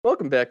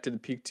Welcome back to the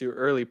Peak Too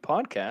Early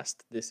podcast.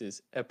 This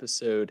is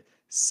episode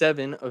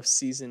 7 of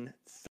season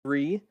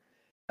 3.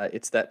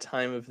 It's that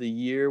time of the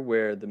year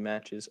where the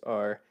matches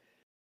are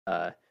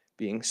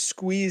being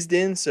squeezed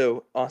in.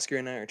 So, Oscar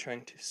and I are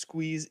trying to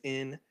squeeze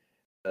in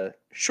a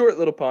short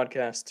little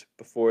podcast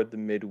before the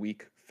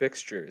midweek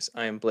fixtures.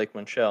 I am Blake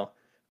Munchell.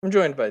 I'm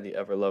joined by the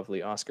ever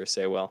lovely Oscar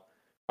Saywell.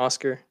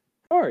 Oscar,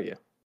 how are you?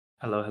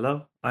 Hello,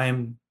 hello. I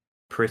am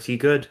pretty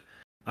good.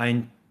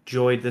 I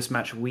enjoyed this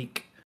match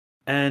week,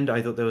 and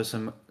I thought there were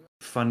some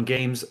fun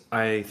games.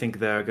 I think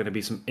there are going to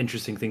be some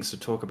interesting things to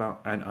talk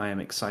about, and I am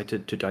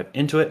excited to dive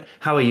into it.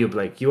 How are you,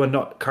 Blake? You are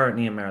not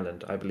currently in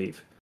Maryland, I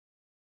believe.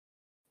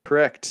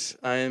 Correct.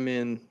 I am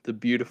in the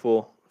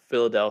beautiful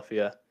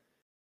Philadelphia,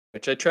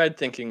 which I tried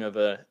thinking of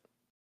a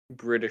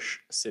British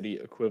city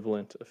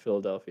equivalent of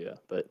Philadelphia,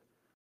 but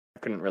I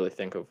couldn't really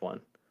think of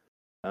one.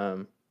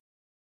 Um,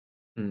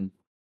 Hmm.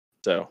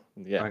 so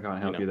yeah, I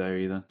can't help you there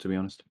either, to be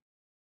honest.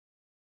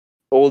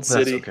 old But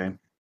that's city, okay.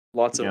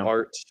 lots of Yeah.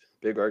 art,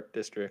 big art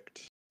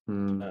district.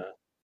 Hmm. Uh,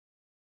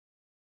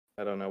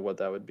 I don't know what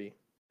that would be.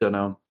 Don't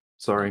know.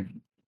 Sorry.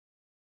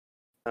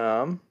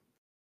 Um,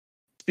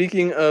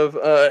 Speaking of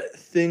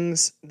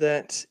things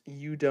that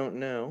you don't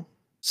know,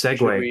 should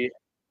Segue. we?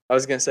 I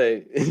was gonna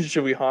say,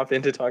 should we hop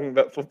into talking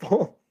about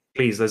football?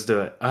 Please, let's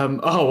do it.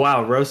 Oh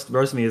wow, roast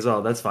me as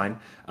well. That's fine.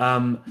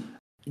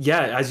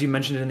 Yeah, as you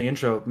mentioned in the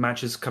intro,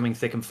 matches coming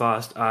thick and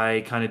fast.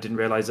 I kind of didn't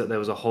realize that there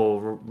was a whole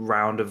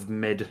round of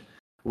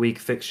mid-week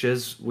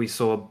fixtures. We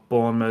saw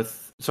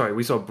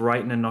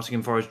Brighton and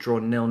Nottingham Forest draw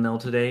 0-0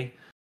 today.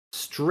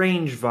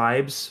 Strange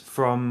vibes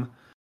from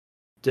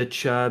De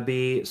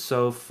Cherby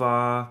so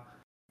far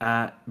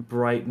at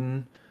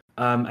Brighton.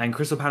 And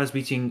Crystal Palace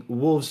beating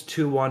Wolves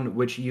 2-1,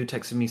 which you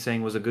texted me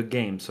saying was a good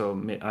game. So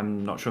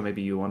I'm not sure,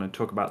 maybe you want to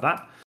talk about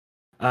that.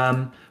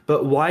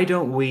 But why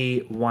don't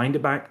we wind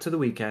it back to the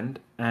weekend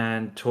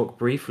and talk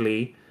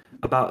briefly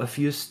about a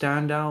few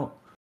standout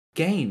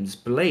games?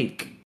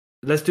 Blake,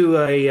 let's do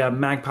a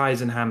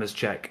Magpies and Hammers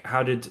check.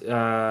 How did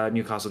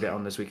Newcastle get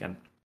on this weekend?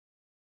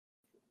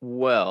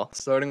 Well,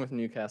 starting with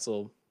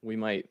Newcastle, we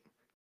might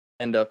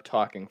end up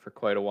talking for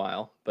quite a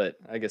while, but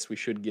I guess we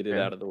should get it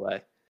Okay. out of the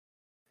way.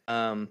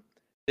 Um,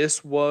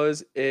 this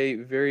was a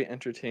very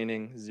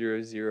entertaining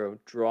 0-0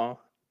 draw.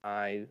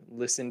 I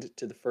listened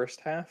to the first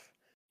half,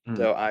 Mm,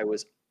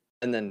 so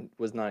and then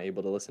was not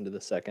able to listen to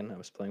the second. I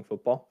was playing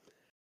football,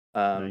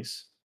 um,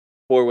 nice.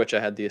 for which I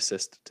had the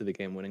assist to the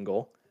game-winning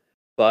goal.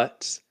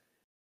 But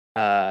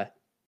uh,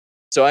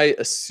 so I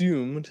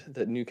assumed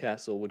that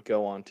Newcastle would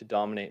go on to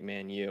dominate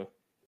Man U.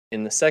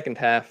 In the second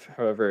half,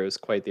 however, it was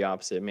quite the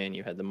opposite. Man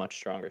U had the much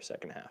stronger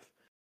second half.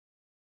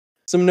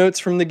 Some notes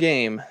from the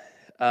game.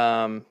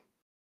 Um,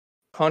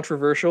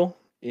 Controversial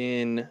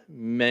in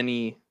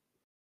many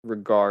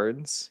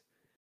regards.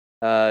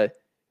 Uh,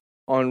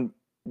 on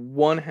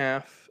one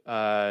half,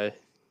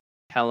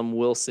 Callum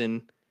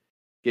Wilson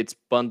gets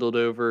bundled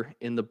over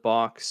in the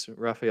box.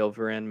 Rafael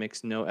Varane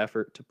makes no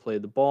effort to play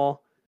the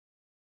ball.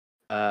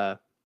 Uh,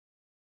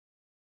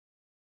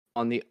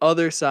 on the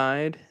other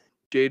side,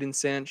 Jadon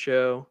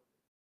Sancho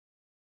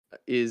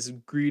is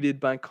greeted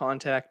by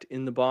contact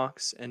in the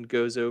box and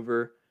goes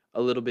over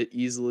a little bit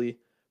easily.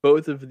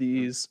 Both of Mm,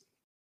 these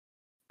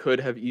could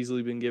have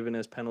easily been given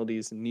as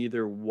penalties.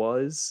 Neither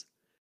was.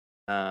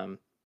 Um,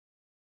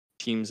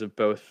 Teams of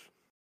both,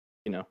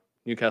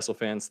 Newcastle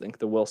fans think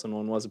the Wilson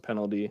one was a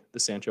penalty, the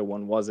Sancho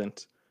one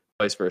wasn't,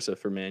 vice versa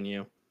for Man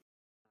U.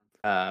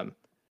 Um,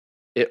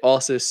 it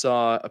also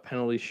saw a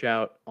penalty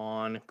shout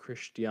on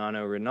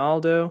Cristiano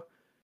Ronaldo,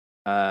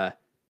 uh,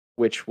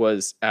 which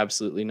was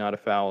absolutely not a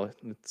foul.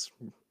 It's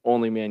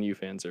only Man U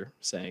fans are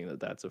saying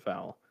that that's a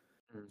foul.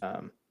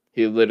 mm.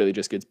 He literally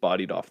just gets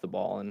bodied off the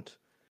ball and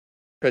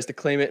tries to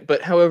claim it.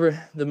 But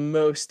however, the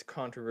most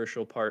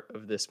controversial part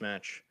of this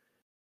match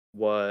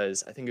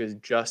was, I think it was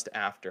just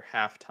after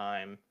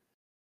halftime,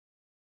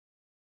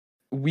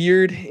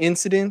 weird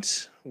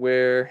incident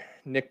where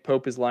Nick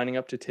Pope is lining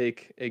up to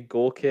take a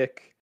goal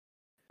kick.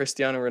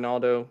 Cristiano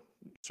Ronaldo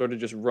sort of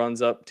just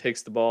runs up,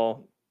 takes the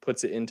ball,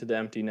 puts it into the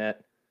empty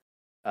net.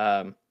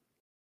 Um,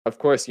 of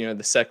course,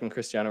 the second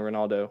Cristiano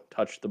Ronaldo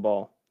touched the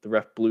ball, the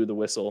ref blew the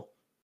whistle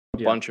a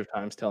Yeah. bunch of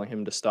times telling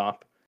him to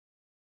stop.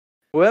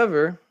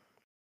 However,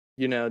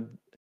 you know,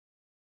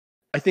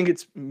 I think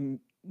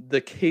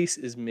the case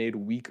is made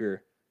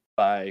weaker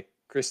by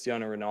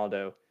Cristiano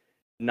Ronaldo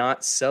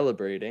not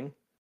celebrating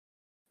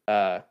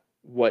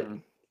what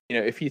Mm,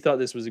 if he thought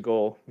this was a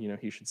goal,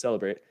 he should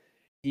celebrate.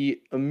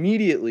 He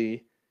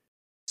immediately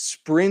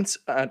sprints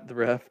at the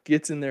ref,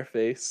 gets in their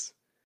face,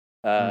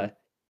 uh, mm.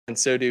 and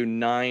so do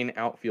 9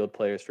 outfield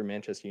players for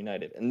Manchester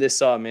United. And this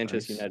saw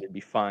Manchester Nice. United be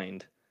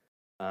fined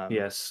um,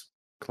 Yes.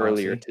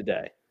 earlier Classy.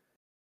 today.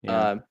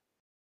 Yeah. Um,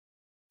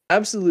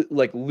 Absolute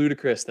like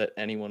ludicrous that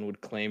anyone would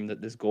claim that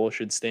this goal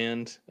should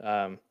stand.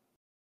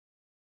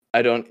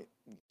 I don't,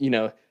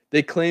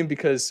 they claim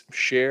because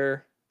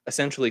Cher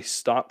essentially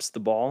stops the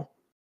ball.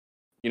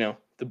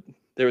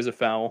 There was a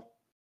foul,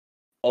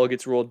 ball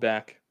gets rolled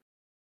back,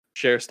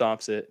 Cher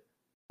stops it,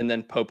 and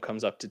then Pope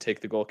comes up to take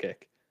the goal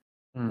kick.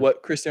 Mm.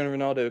 what Cristiano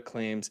Ronaldo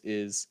claims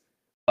is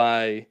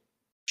by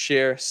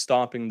Cher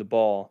stopping the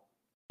ball,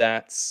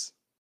 that's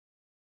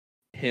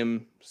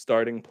him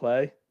starting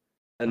play,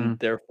 and Mm.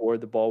 therefore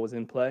the ball was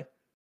in play.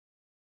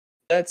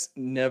 That's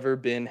never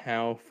been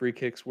how free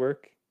kicks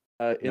work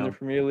in the No.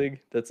 Premier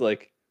League. That's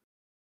like,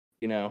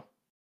 you know,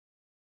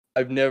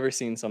 I've never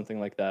seen something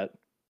like that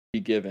be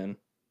given,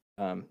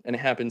 and it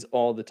happens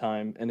all the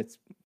time. And it's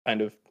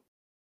kind of,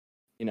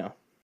 you know,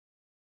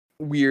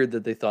 weird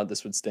that they thought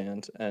this would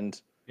stand. And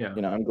Yeah.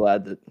 I'm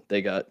glad that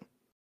they got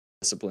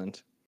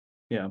disciplined.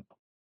 Yeah.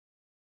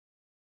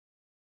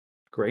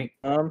 Great.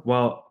 Um,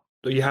 Well,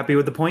 are you happy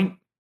with the point?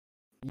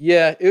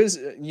 yeah, it was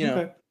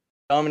Okay.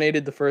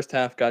 dominated the first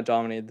half, got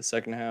dominated the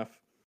second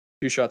half.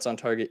 2 shots on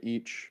target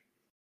each.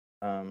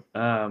 Sort of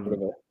Um,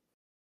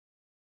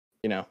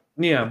 a a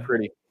yeah.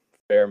 pretty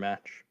fair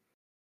match.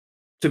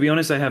 To be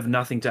honest, I have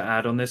nothing to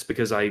add on this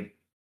because I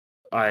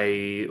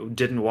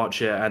didn't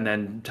watch it and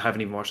then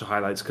haven't even watched the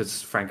highlights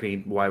because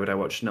frankly, why would I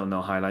watch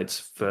no highlights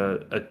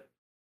for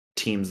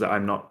teams that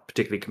I'm not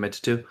particularly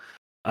committed to?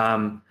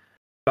 Um,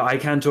 but I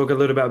can talk a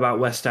little bit about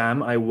West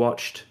Ham. I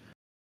watched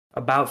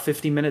about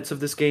 50 minutes of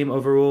this game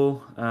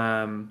overall,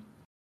 and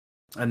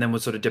then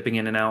was sort of dipping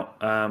in and out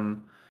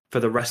for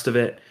the rest of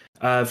it.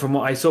 From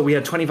what I saw, we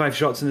had 25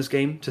 shots in this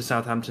game to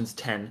Southampton's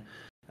 10.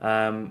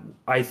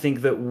 I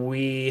think that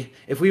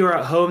if we were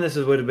at home, this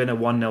would have been a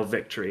 1-0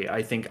 victory.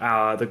 I think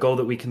the goal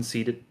that we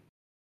conceded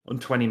on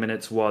 20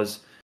 minutes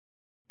was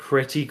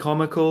pretty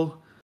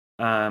comical.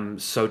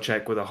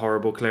 Socek with a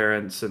horrible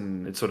clearance,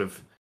 and it sort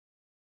of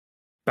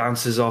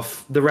bounces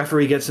off. The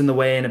referee gets in the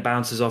way, and it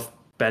bounces off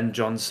Ben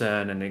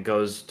Johnson, and it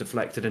goes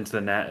deflected into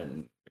the net,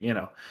 and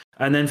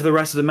And then for the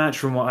rest of the match,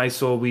 from what I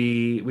saw,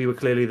 we were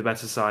clearly the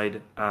better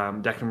side.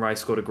 Declan Rice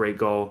scored a great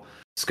goal.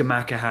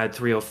 Skamaka had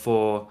 3 or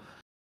 4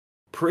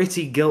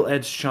 pretty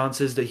gilt-edged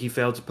chances that he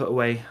failed to put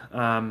away,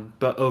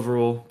 but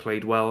overall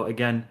played well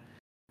again.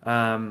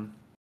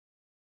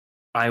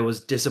 I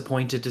was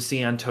disappointed to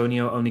see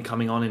Antonio only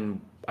coming on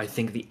in, I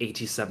think, the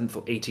 87th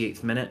or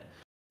 88th minute.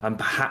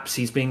 Perhaps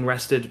he's being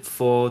rested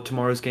for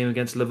tomorrow's game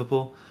against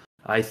Liverpool.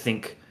 I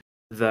think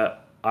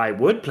that I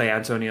would play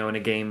Antonio in a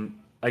game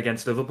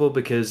against Liverpool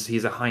because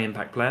he's a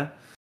high-impact player.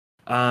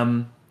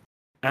 And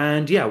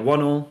yeah,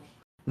 1-1,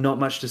 not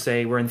much to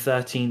say. We're in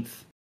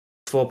 13th,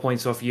 4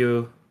 points off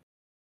you,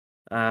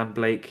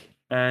 Blake,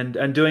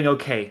 and doing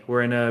okay.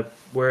 We're in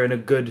a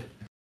good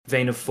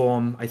vein of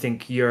form. I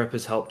think Europe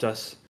has helped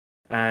us,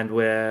 and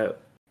we're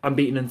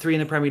unbeaten in 3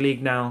 in the Premier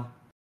League now.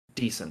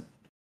 Decent,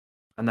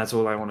 and that's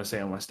all I want to say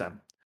on West Ham.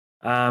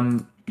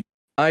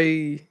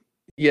 I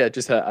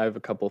have a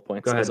couple of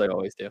points as I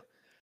always do.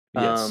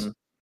 Yes.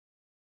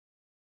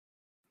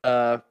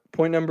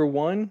 Point number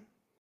 1,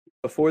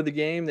 before the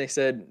game, they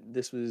said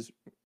this was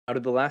out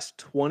of the last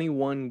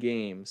 21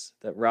 games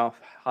that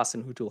Ralph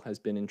Hasenhüttl has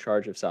been in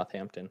charge of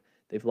Southampton,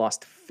 they've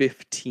lost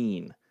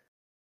 15.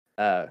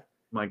 My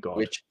God.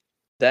 Which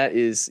that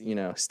is,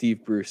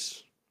 Steve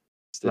Bruce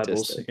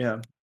statistics.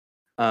 Levels,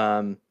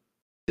 yeah.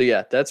 So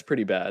yeah, that's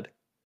pretty bad.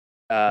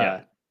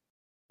 Yeah.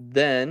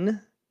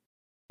 Then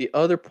the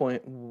other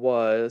point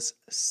was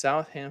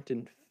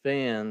Southampton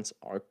fans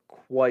are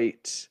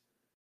quite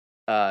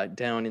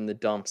down in the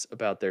dumps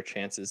about their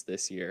chances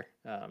this year.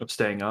 Of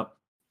staying up.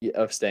 Yeah,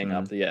 of staying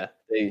up. Yeah,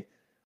 they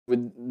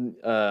would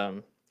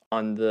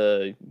on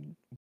the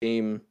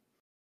game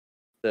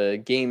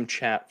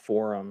chat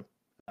forum.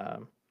 I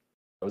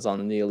was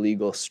on the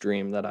illegal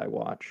stream that I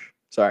watch.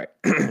 Sorry,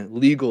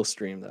 legal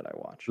stream that I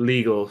watch.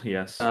 Legal,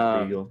 yes,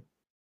 legal.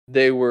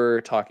 They were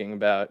talking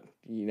about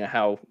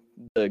how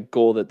the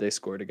goal that they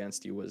scored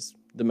against you was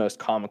the most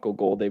comical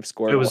goal they've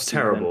scored. It was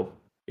terrible.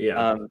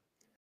 Yeah.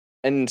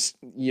 And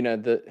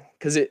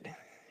because it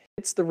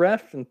hits the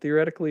ref, and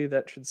theoretically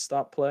that should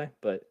stop play,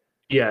 but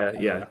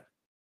yeah.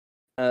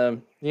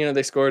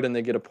 They scored and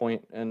they get a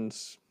point, and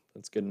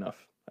that's good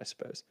enough, I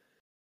suppose.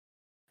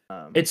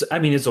 It's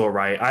all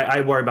right.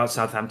 I worry about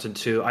Southampton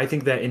too. I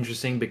think they're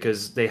interesting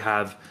because they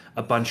have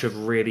a bunch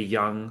of really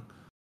young,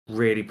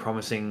 really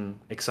promising,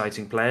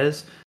 exciting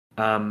players,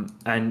 and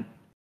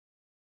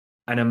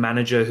a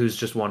manager who's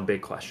just one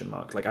big question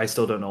mark. Like, I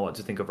still don't know what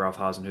to think of Ralph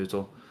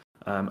Hasenhüttl,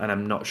 and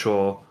I'm not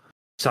sure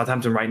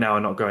Southampton right now are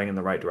not going in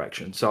the right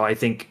direction. So I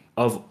think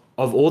of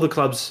all the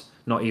clubs,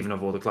 not even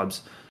of all the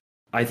clubs,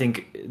 I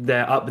think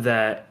they're up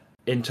there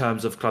in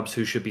terms of clubs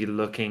who should be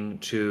looking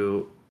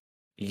to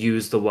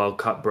use the World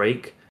Cup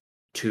break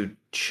to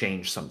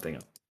change something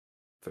up,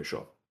 for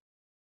sure.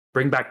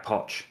 Bring back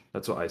Poch.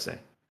 That's what I say.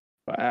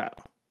 Wow.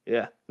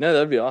 Yeah. No,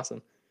 that'd be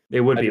awesome.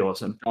 It would be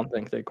awesome. I don't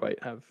think they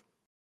quite have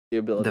the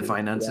ability. The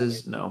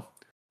finances, no.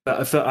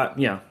 But for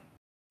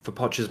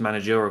Poch's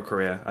managerial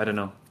career, I don't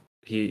know.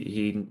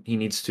 He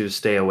needs to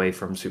stay away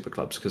from super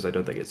clubs because I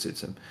don't think it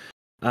suits him.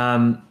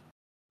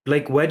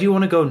 Blake, where do you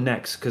want to go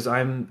next? Because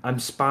I'm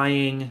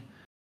spying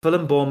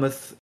Fulham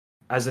Bournemouth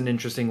as an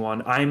interesting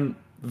one. I'm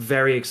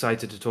very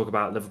excited to talk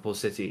about Liverpool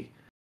City.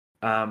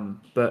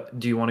 But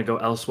do you want to go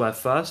elsewhere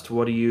first?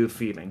 What are you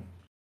feeling?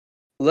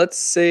 Let's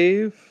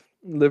save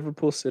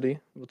Liverpool City.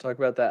 We'll talk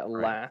about that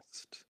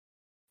last.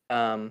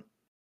 Um,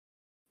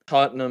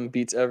 Tottenham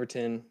beats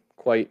Everton,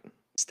 quite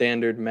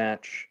standard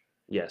match.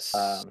 Yes.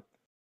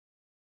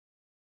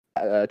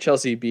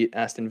 Chelsea beat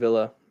Aston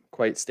Villa,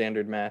 quite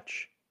standard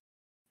match.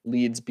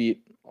 Leeds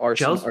beat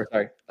Arsenal. Chelsea? Or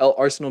sorry,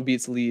 Arsenal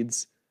beats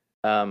Leeds.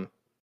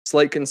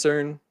 Slight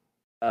concern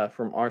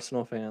from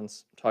Arsenal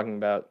fans talking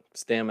about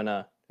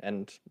stamina,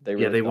 and they Yeah,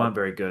 really they thought, weren't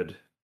very good.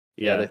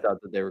 yeah, they Yeah.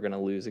 thought that they were going to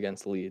lose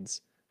against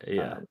Leeds.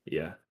 Yeah.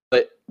 Yeah.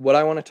 But what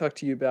I want to talk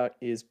to you about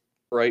is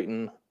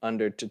Brighton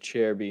under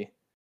Cherby.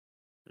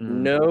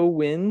 Mm. No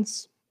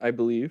wins, I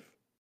believe.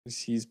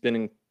 He's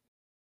been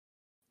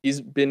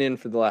in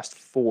for the last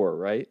 4,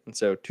 right? And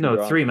so 2 No,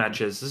 draws. 3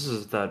 matches. This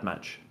is the third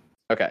match.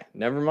 Okay,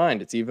 never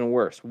mind. It's even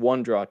worse.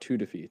 1 draw, 2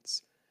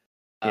 defeats.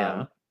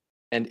 Yeah.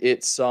 And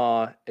it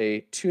saw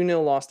a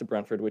 2-0 loss to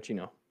Brentford, which,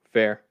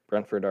 fair.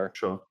 Brentford are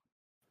Sure.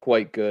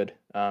 quite good.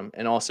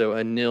 And also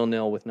a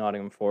 0-0 with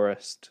Nottingham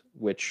Forest,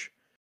 which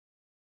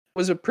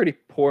was a pretty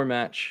poor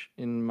match,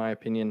 in my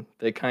opinion.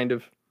 They kind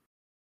of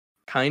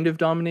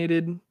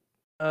dominated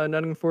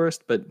Nottingham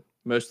Forest, but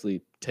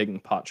mostly taking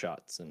pot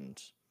shots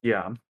and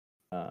Yeah.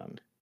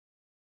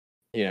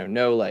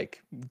 no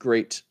like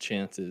great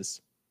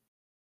chances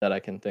that I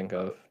can think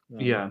of.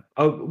 Yeah.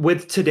 Oh,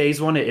 with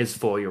today's one, it is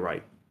 4. You're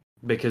right,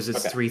 because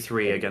it's Okay.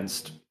 3-3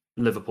 against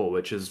Liverpool,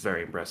 which is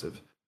very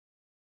impressive.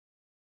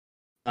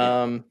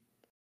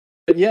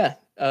 But yeah,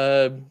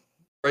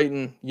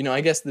 Brighton.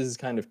 I guess this is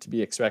kind of to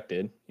be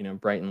expected.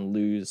 Brighton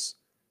lose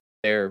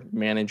their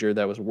manager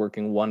that was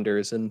working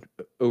wonders and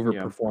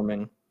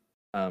overperforming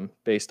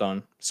based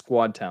on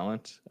squad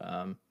talent.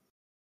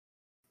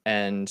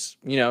 And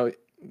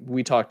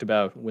we talked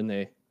about when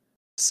they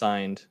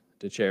signed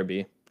De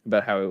Cherby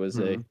about how it was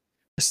a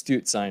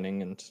astute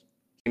signing and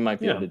he might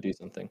be able to do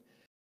something.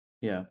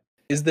 Yeah.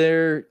 Is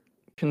there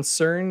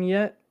concern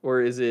yet,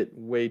 or is it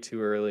way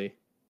too early?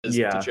 Does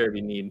De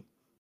Cherby need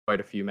quite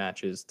a few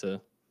matches to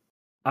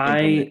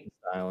implement his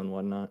style and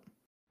whatnot?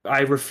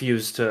 I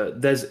refuse to.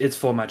 It's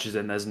 4 matches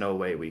in. There's no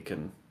way we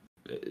can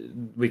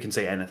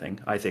say anything.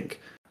 I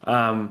think,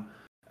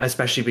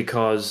 especially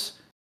because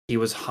he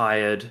was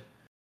hired.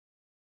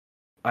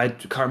 I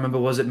can't remember.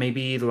 Was it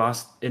maybe the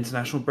last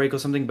international break or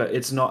something? But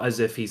it's not as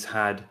if he's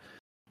had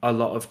a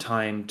lot of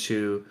time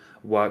to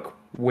work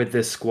with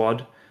this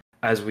squad.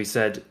 As we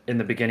said in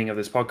the beginning of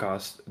this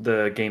podcast,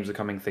 the games are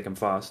coming thick and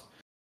fast,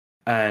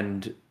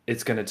 and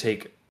it's going to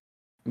take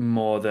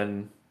more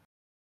than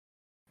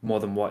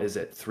what is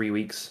it? 3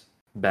 weeks,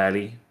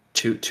 barely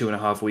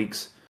 2.5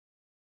 weeks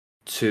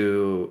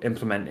to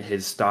implement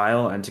his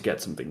style and to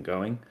get something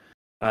going.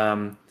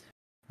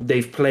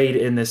 They've played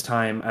in this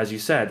time, as you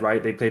said,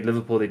 right? They played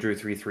Liverpool, they drew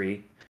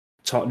 3-3.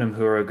 Tottenham,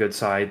 who are a good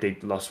side, they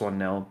lost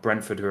 1-0.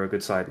 Brentford, who are a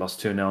good side,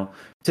 lost 2-0.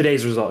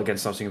 Today's result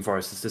against Nottingham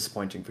Forest is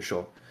disappointing for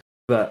sure,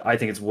 but I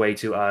think it's way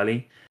too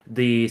early.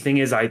 The thing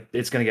is,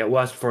 it's going to get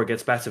worse before it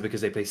gets better because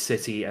they play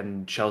City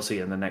and Chelsea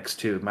in the next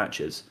 2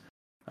 matches.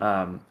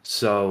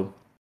 So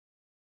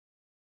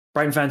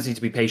Brighton fans need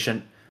to be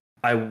patient.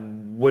 I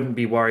wouldn't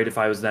be worried if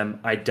I was them.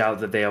 I doubt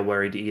that they are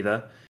worried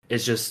either.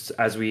 It's just,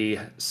 as we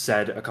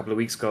said a couple of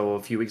weeks ago or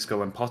a few weeks ago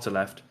when Potter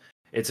left,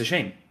 it's a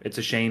shame. It's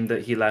a shame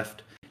that he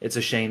left. It's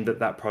a shame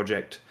that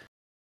project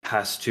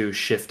has to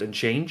shift and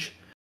change.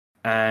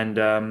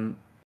 And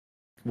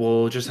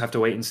we'll just have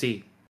to wait and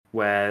see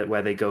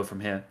where they go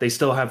from here. They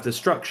still have the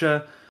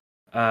structure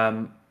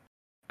at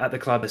the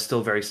club. Is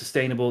still very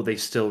sustainable. They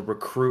still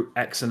recruit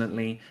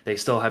excellently. They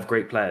still have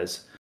great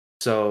players.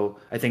 So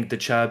I think De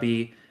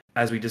Cherby,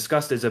 as we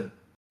discussed, is a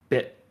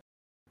bit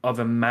of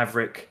a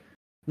maverick,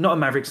 not a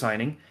maverick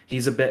signing.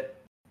 He's a bit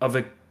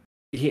of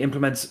he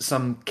implements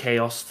some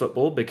chaos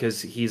football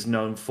because he's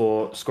known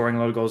for scoring a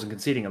lot of goals and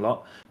conceding a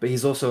lot. But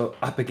he's also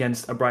up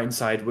against a Brighton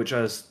side, which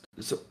is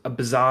a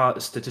bizarre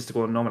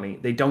statistical anomaly.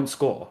 They don't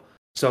score.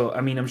 So,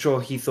 I mean, I'm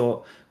sure he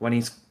thought when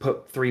he's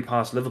put 3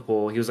 past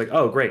Liverpool, he was like,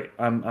 oh, great,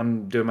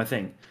 I'm doing my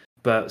thing.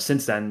 But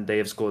since then, they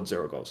have scored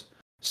 0 goals.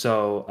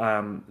 So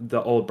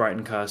the old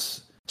Brighton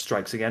curse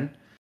strikes again,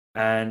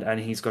 and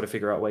he's got to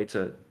figure out a way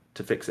to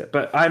fix it.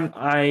 But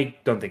I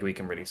don't think we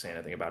can really say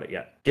anything about it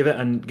yet. Give it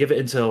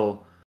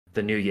until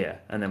the new year,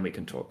 and then we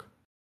can talk.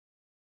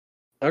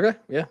 Okay,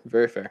 yeah,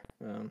 very fair.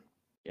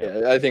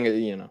 Yeah, I think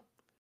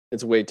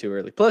it's way too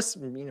early. Plus,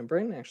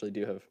 Brighton actually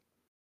do have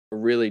a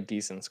really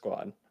decent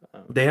squad.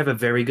 They have a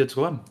very good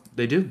squad.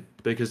 They do,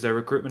 because their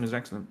recruitment is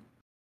excellent.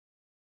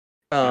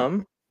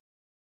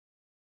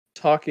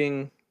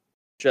 Talking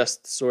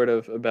just sort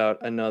of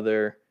about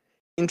another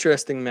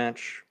interesting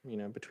match,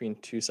 between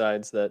 2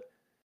 sides that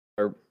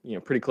are,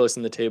 pretty close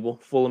in the table,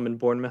 Fulham and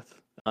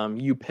Bournemouth.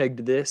 You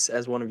pegged this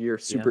as one of your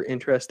super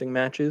interesting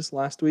matches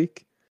last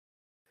week.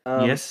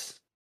 Yes.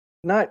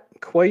 Not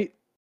quite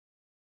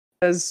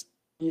as...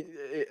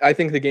 I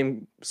think the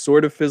game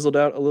sort of fizzled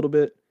out a little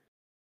bit.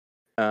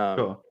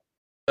 Sure.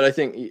 But I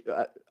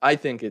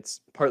think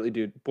it's partly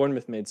due...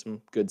 Bournemouth made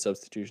some good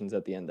substitutions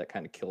at the end that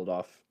kind of killed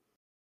off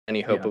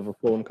any hope of a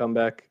Fulham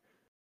comeback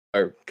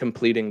or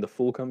completing the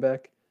full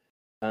comeback.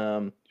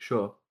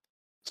 Sure.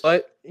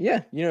 But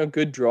yeah,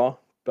 good draw.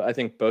 But I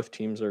think both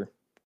teams are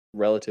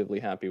relatively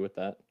happy with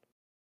that.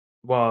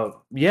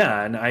 Well,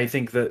 yeah, and I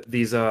think that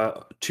these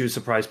are two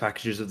surprise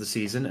packages of the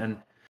season, and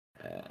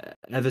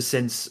ever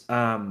since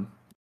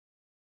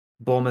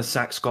Bournemouth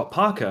sacked Scott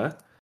Parker,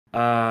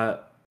 uh,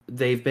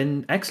 they've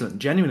been excellent.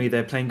 Genuinely,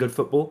 they're playing good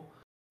football.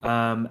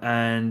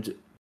 And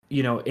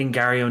in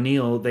Gary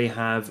O'Neill,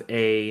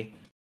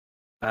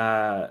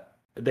 uh,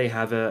 they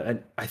have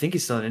I think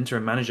he's still an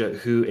interim manager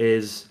who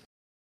is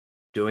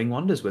doing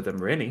wonders with them.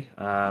 Really,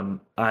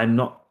 I'm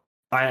not.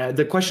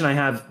 The question I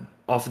have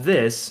off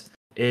this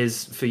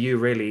is for you.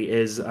 Really,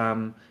 is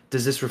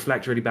does this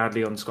reflect really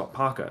badly on Scott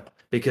Parker?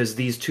 Because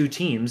these two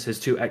teams, his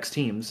two ex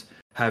teams,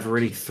 have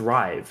really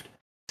thrived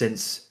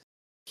since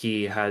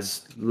he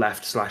has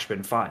left slash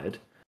been fired.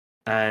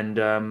 And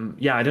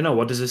yeah, I don't know.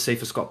 What does this say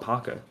for Scott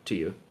Parker to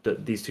you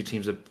that these two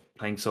teams are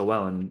playing so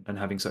well and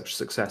having such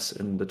success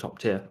in the top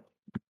tier?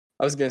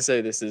 I was gonna say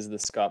this is the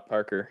Scott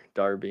Parker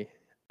derby,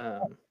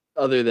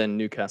 other than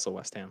Newcastle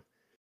West Ham.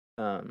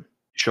 Um,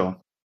 Sure.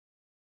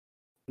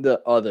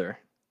 the other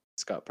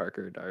Scott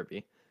Parker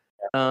derby.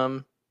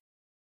 Um,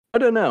 I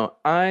don't know.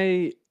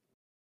 I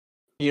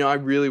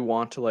really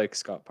want to like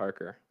Scott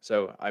Parker,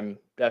 so I'm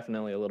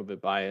definitely a little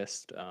bit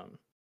biased,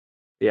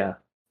 Yeah.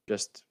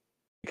 just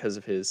because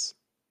of his,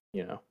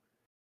 you know,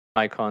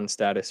 icon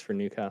status for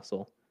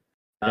Newcastle.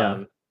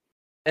 Yeah.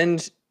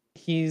 And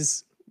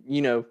he's,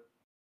 you know,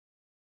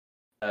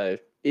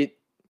 it.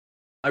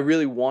 I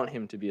really want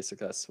him to be a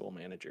successful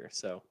manager,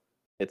 so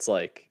it's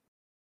like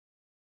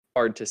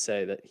hard to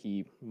say that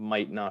he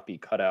might not be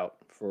cut out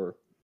for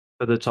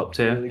For the top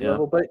Premier tier. League Yeah.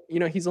 level. But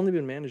he's only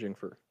been managing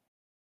for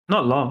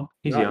Not long.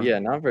 He's not young. yeah,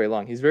 not very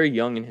long. He's very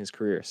young in his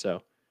career,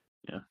 so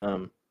Yeah.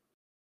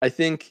 I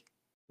think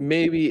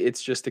maybe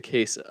it's just a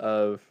case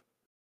of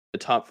the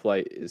top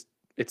flight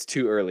it's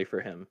too early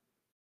for him,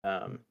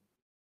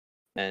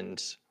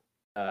 and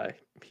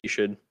he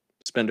should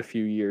spend a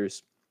few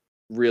years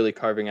really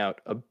carving out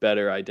a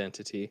better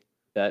identity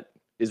that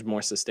is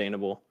more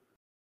sustainable.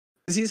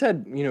 Because he's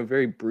had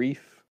very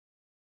brief,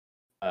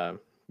 uh,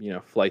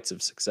 flights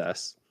of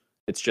success.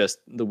 It's just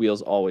the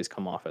wheels always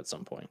come off at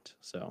some point.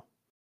 So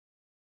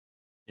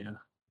Yeah.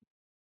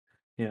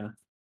 Yeah.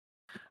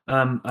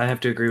 I have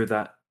to agree with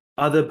that.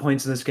 Other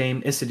points in this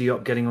game: Issa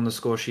Diop getting on the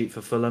score sheet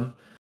for Fulham.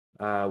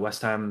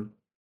 West Ham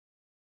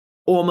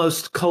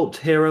almost cult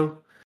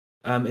hero.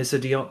 Issa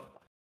Diop.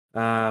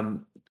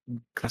 Um,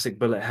 Classic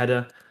bullet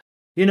header.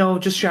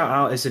 Just shout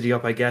out Issa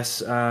Diop, I guess.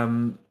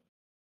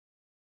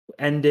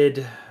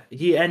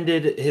 He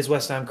ended his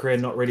West Ham career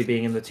not really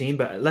being in the team,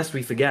 but lest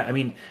we forget, I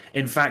mean,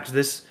 in fact,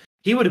 this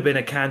he would have been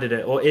a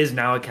candidate or is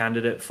now a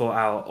candidate for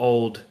our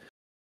old,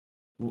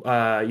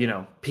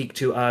 peak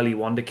too early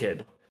wonder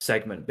kid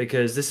segment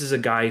because this is a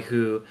guy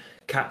who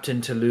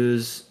captained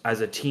Toulouse as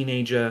a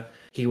teenager.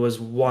 He was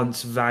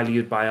once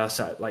valued by us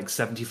at like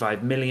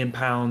 £75 million.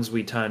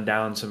 We turned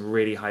down some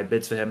really high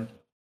bids for him.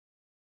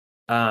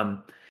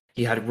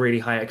 He had really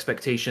high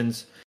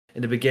expectations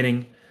in the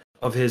beginning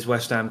of his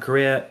West Ham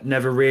career,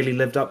 never really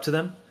lived up to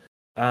them.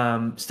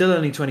 Still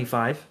only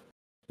 25.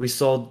 We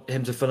sold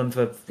him to Fulham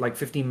for like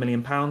 £15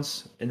 million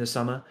in the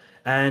summer,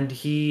 and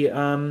he's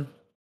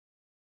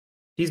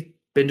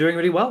been doing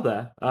really well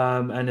there,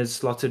 and has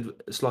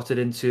slotted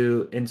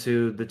into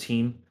the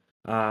team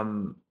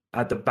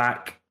at the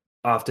back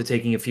after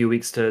taking a few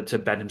weeks to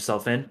bed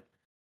himself in.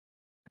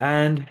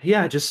 And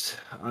yeah, just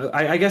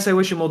I guess I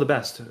wish him all the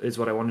best is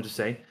what I wanted to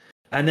say.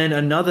 And then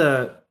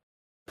another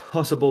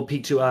possible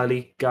peak too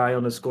early guy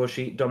on the score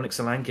sheet, Dominic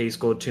Solanke,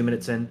 scored 2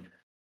 minutes in.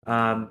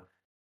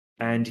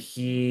 And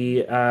he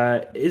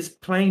is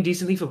playing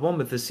decently for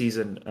Bournemouth this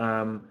season.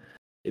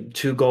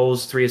 2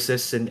 goals, 3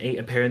 assists in 8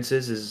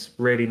 appearances is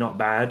really not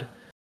bad.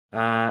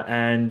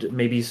 And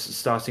maybe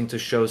starting to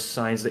show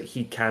signs that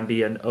he can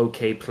be an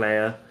okay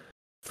player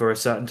for a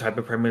certain type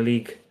of Premier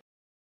League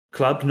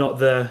club, not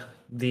the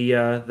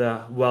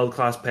world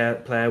class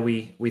player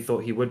we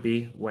thought he would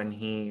be when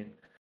he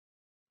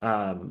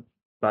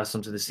burst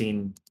onto the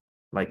scene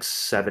like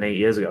 7-8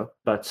 years ago.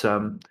 But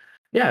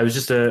yeah, it was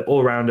just a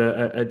all round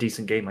a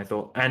decent game, I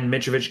thought. And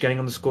Mitrovic getting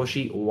on the score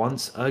sheet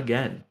once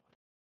again.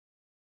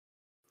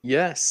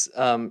 yes,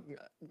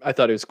 I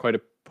thought it was quite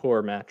a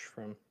poor match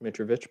from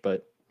Mitrovic,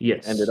 but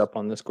Yes. ended up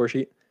on the score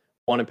sheet.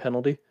 Won a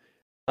penalty.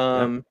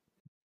 Yep.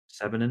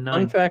 7 and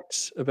Fun 9.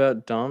 fact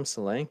about Dom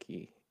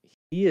Solanke: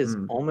 he is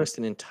Hmm. almost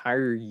an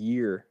entire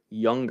year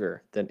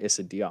younger than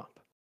Issa Diop,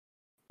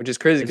 which is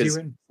crazy Is he because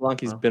really?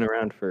 Solanke's Wow. been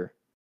around for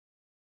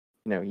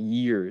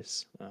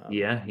years.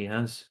 Yeah, he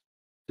has.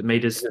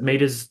 Made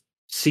his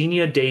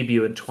senior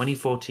debut in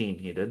 2014.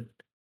 He did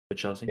for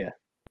Chelsea, Yeah, which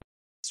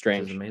is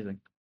strange. amazing.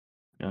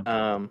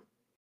 Yeah.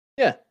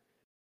 Yeah,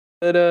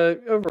 but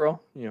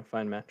overall,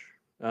 fine match.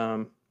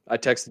 I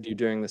texted you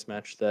during this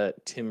match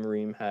that Tim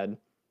Ream had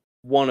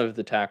one of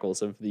the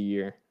tackles of the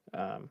year.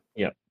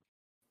 Yeah.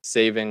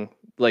 Saving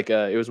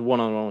it was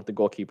 1-on-1 with the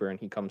goalkeeper, and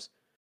he comes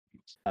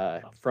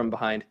from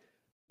behind.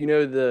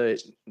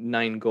 The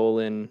 9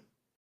 goal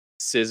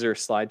scissor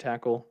slide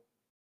tackle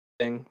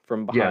thing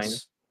from behind,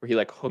 Yes. where he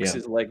hooks Yeah.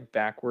 his leg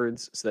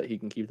backwards so that he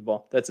can keep the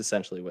ball. That's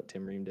essentially what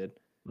Tim Ream did.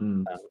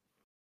 Mm.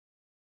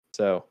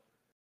 So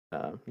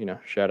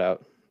Shout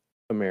out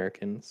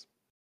Americans.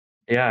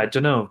 Yeah, I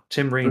don't know.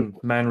 Tim Ream,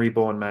 man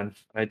reborn, man.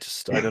 I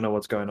don't know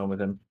what's going on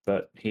with him,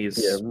 but Yeah,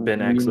 he's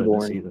been excellent this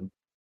reborn. season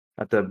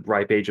at the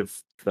ripe age of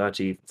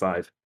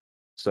 35.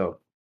 So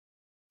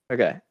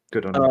Okay.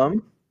 good on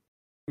him.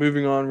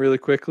 Moving on really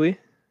quickly.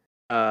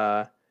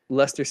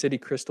 Leicester City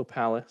Crystal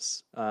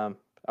Palace. I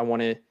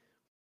want to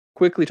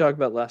quickly talk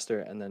about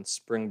Leicester and then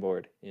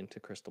springboard into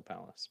Crystal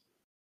Palace.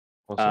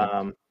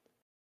 Awesome.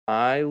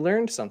 I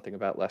learned something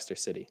about Leicester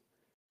City,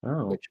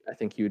 Oh, which I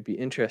think you would be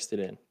interested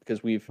in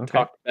because we've okay.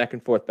 talked back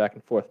and forth,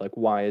 like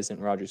why isn't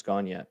Rodgers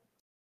gone yet?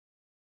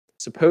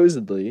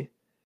 Supposedly,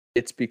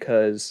 it's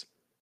because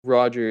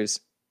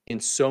Rodgers, in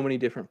so many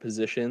different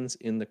positions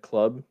in the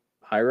club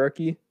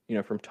hierarchy,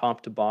 from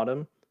top to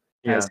bottom,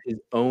 has his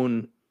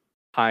own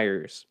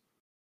hires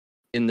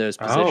in those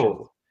positions.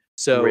 Oh,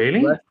 So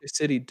really? Leicester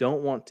City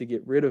don't want to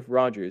get rid of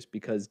Rodgers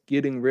because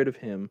getting rid of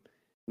him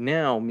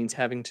now means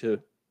having to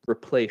Get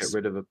replace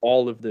rid of it.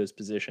 all of those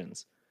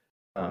positions.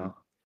 Wow.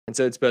 And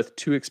so it's both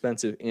too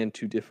expensive and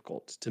too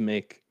difficult to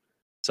make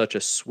such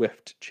a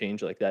swift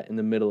change like that in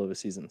the middle of a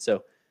season.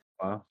 So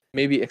Wow.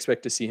 maybe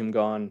expect to see him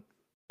gone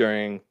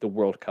during the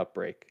World Cup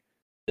break.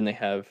 Then they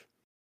have,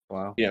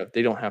 Wow.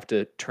 they don't have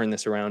to turn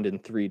this around in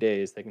 3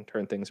 days. They can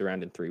turn things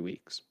around in 3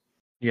 weeks.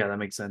 Yeah, that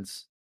makes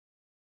sense.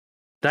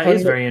 That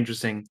is very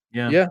interesting.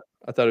 Yeah. Yeah,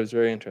 I thought it was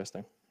very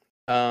interesting.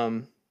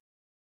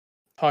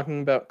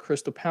 Talking about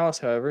Crystal Palace,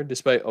 however,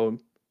 despite a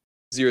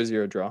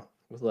 0-0 draw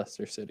with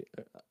Leicester City,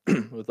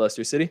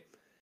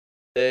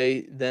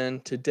 they then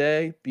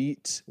today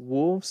beat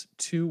Wolves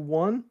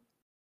 2-1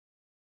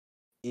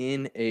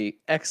 in a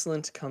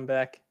excellent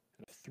comeback,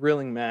 a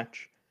thrilling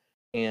match,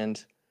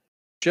 and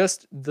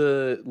just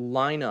the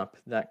lineup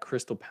that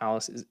Crystal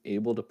Palace is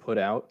able to put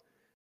out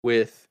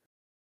with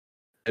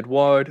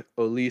Edouard,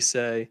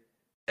 Olise,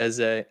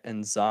 Eze,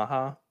 and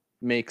Zaha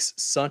makes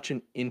such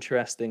an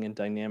interesting and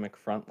dynamic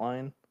front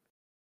line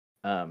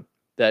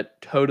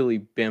that totally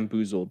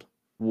bamboozled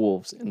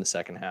Wolves in the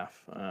second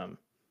half.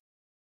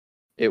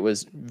 It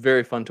was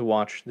very fun to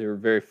watch. They were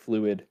very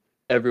fluid.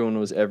 Everyone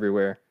was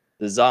everywhere.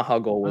 The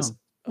Zaha goal was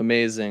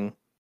amazing.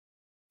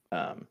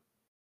 And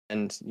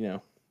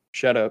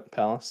shout out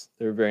Palace.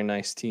 They're a very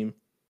nice team.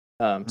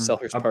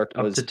 Selhurst Park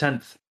up to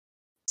 10th.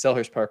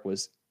 Selhurst Park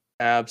was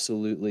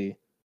absolutely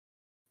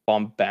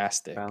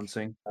bombastic.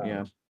 Bouncing.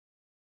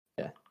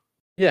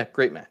 Yeah,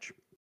 great match.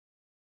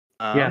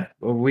 Yeah,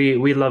 well,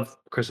 we love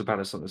Crystal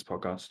Palace on this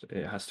podcast.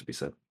 It has to be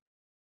said.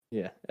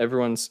 Yeah,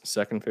 everyone's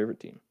second favorite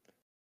team.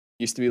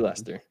 Used to be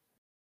Leicester.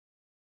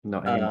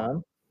 Not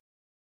anymore.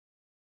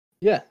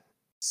 Yeah.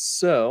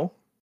 So,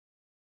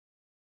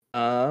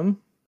 does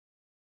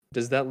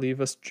that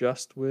leave us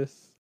just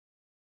with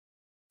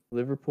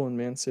Liverpool and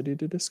Man City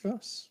to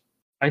discuss?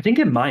 I think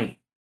it might.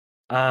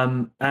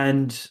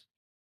 And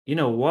you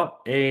know what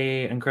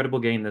a incredible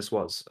game this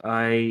was.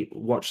 I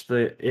watched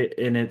it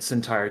in its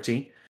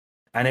entirety,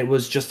 and it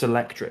was just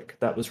electric.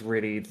 That was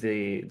really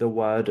the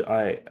word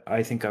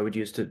I think I would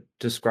use to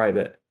describe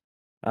it.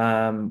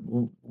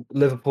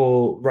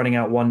 Liverpool running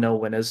out 1-0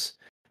 winners,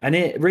 and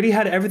it really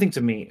had everything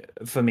for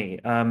me.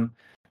 And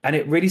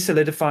it really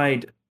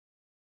solidified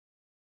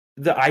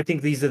that I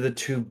think these are the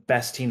two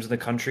best teams in the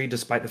country,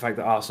 despite the fact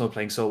that Arsenal are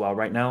playing so well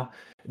right now.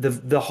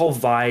 The whole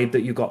vibe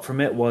that you got from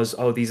it was,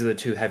 oh, these are the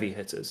two heavy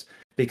hitters,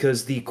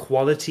 because the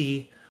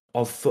quality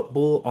of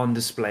football on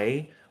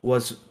display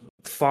was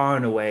far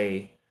and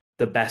away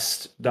the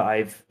best that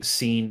I've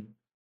seen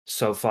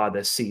so far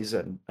this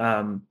season.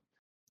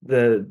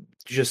 The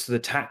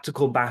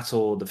tactical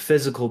battle, the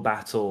physical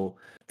battle,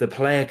 the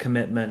player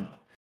commitment,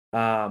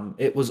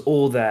 it was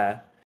all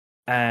there,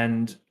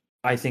 and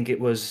I think it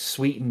was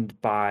sweetened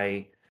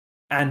by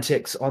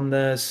antics on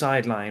the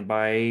sideline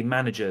by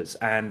managers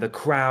and the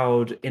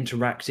crowd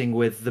interacting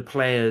with the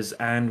players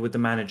and with the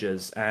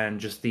managers, and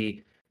just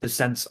the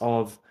sense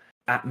of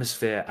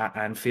atmosphere at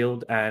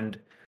Anfield. And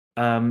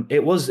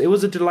it was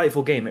a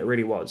delightful game. It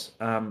really was.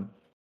 I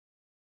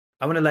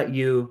want to let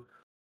you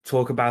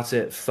talk about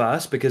it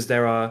first, because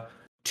there are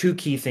two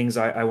key things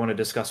I want to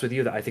discuss with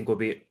you that I think will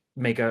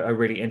make a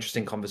really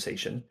interesting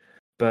conversation.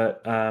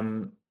 But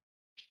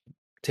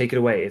take it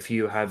away if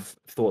you have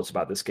thoughts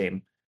about this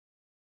game.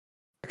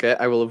 Okay,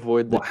 I will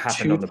avoid the What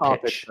happened two on the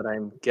topics pitch? that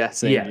I'm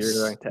guessing you're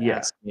going to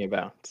ask me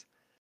about.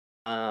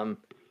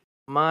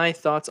 My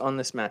thoughts on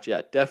this match,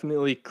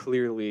 definitely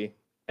clearly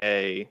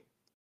a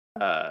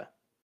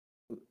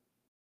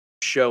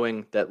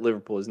showing that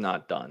Liverpool is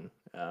not done.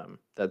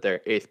 That their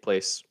 8th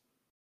place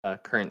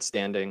current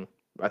standing,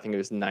 I think it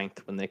was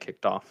 9th when they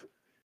kicked off,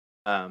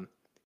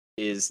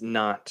 is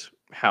not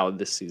how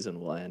this season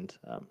will end.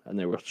 And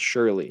they will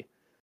surely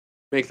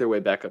make their way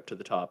back up to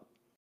the top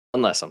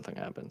unless something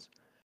happens.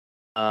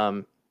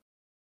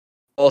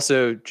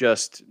 Also,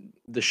 just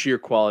the sheer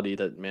quality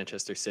that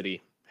Manchester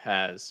City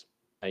has.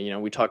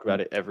 We talk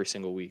about it every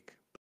single week,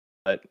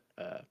 but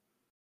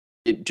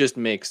it just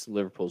makes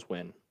Liverpool's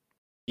win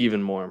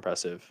even more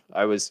impressive.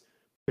 I was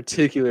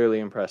particularly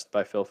impressed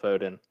by Phil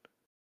Foden.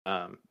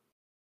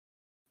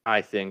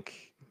 I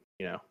think,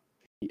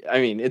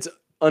 it's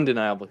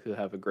undeniable he'll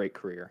have a great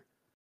career.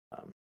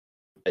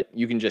 But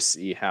you can just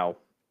see how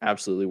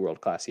absolutely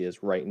world class he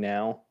is right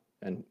now,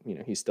 and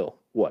he's still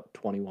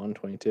 21,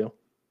 22.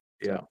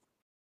 Yeah.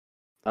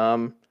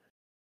 So,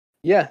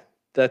 yeah,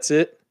 that's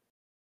it.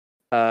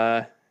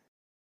 I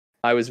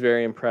was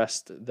very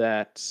impressed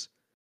that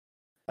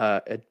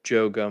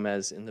Joe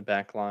Gomez in the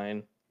back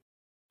line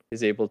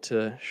is able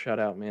to shut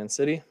out Man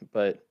City,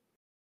 but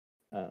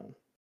I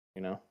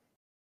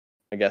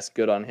guess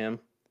good on him.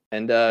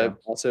 And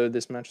also,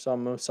 this match saw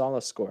Mo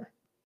Salah score,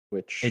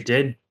 which It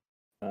did.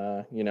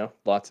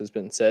 Lots has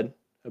been said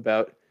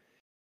about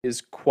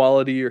his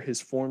quality or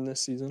his form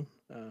this season.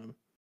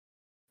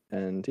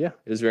 And yeah,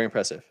 it was very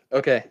impressive.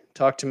 Okay,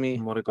 talk to me.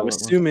 What a goal I'm it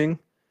was. assuming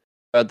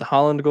about the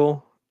Haaland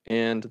goal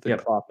and the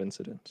Yep. Klopp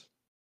incident.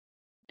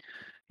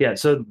 Yeah,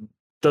 so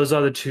those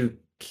are the two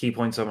key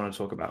points I want to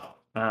talk about.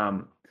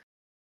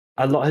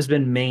 A lot has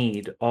been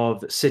made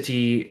of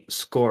City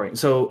scoring.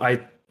 So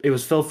it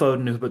was Phil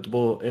Foden who put the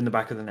ball in the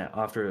back of the net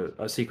after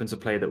a sequence of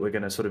play that we're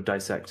going to sort of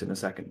dissect in a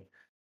second.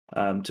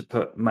 To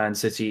put Man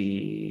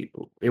City,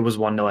 it was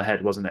 1-0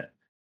 ahead, wasn't it?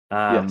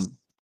 Yes.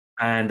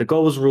 And the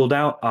goal was ruled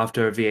out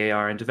after a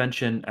VAR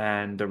intervention,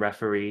 and the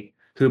referee,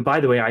 who, by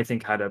the way, I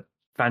think had a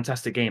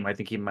fantastic game. I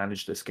think he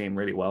managed this game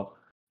really well.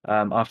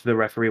 After the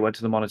referee went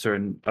to the monitor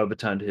and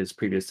overturned his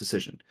previous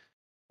decision.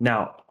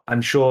 Now,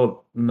 I'm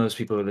sure most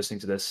people who are listening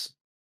to this,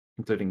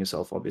 including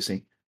yourself,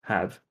 obviously,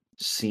 have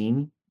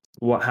seen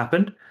what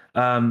happened.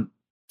 And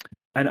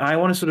I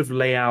want to sort of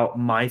lay out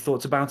my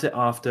thoughts about it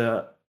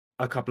after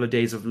a couple of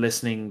days of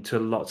listening to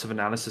lots of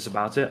analysis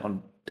about it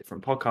on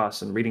different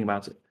podcasts and reading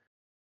about it,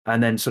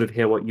 and then sort of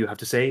hear what you have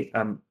to say.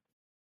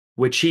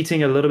 We're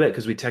cheating a little bit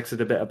because we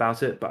texted a bit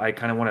about it, but I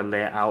kind of want to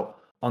lay it out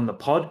on the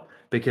pod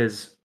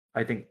because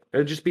I think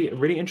it'll just be a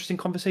really interesting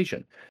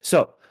conversation.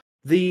 So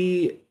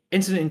the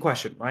incident in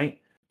question, right?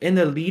 In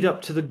the lead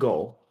up to the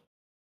goal,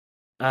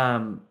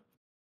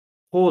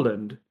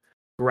 Haaland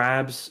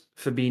grabs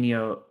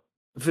Fabinho.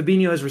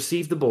 Fabinho has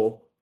received the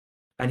ball,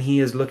 and he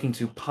is looking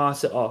to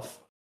pass it off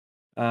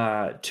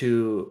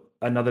to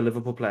another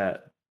Liverpool player.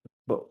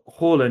 But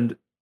Haaland,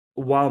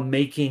 while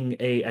making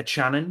a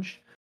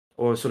challenge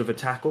or sort of a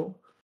tackle,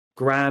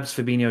 grabs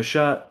Fabinho's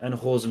shirt and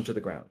hauls him to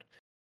the ground.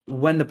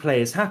 When the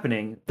play is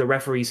happening, the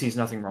referee sees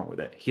nothing wrong with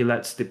it. He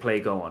lets the play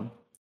go on.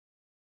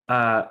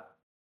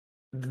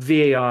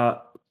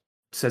 VAR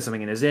says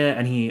something in his ear,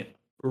 and he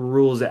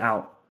rules it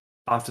out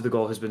after the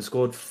goal has been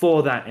scored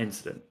for that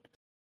incident.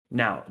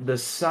 Now, the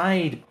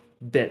side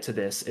bit to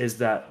this is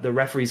that the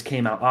referees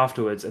came out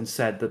afterwards and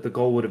said that the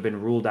goal would have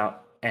been ruled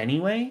out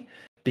anyway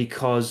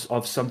because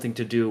of something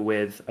to do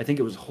with, I think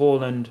it was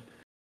Haaland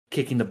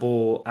kicking the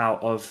ball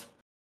out of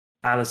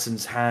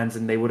Alisson's hands,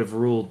 and they would have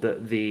ruled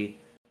that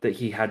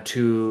he had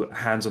two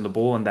hands on the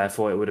ball, and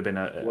therefore it would have been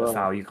a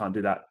foul. You can't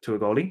do that to a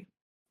goalie.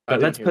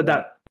 But let's put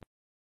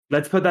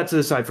that to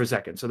the side for a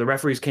second. So the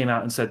referees came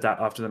out and said that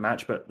after the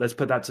match, but let's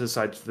put that to the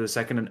side for the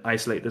second and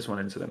isolate this one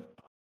incident.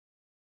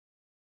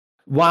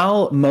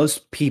 While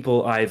most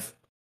people I've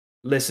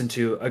listened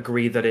to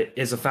agree that it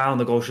is a foul and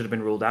the goal should have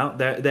been ruled out,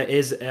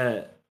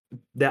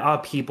 there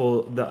are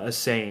people that are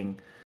saying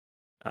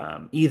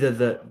either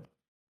that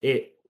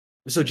it.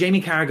 So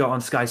Jamie Carragher on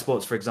Sky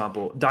Sports, for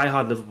example,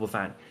 diehard Liverpool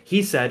fan,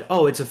 he said,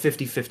 "Oh, it's a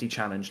 50-50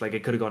 challenge. Like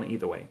it could have gone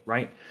either way,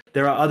 right?"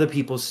 There are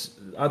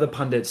other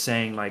pundits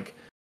saying like,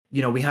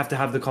 we have to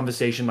have the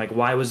conversation. Like,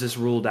 why was this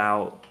ruled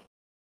out?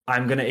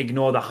 I'm going to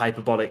ignore the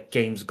hyperbolic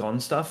games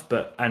gone stuff,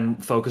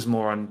 and focus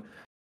more on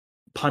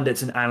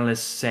pundits and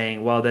analysts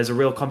saying, well, there's a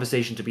real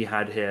conversation to be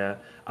had here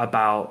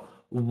about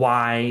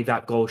why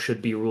that goal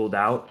should be ruled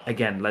out.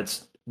 Again,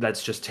 let's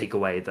just take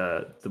away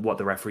what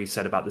the referee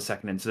said about the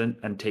second incident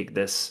and take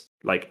this,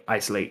 like,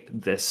 isolate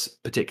this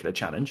particular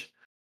challenge.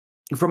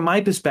 From my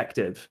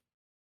perspective,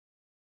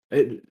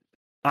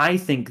 I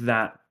think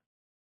that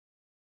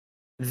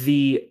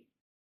the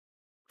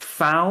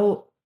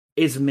foul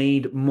is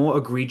made more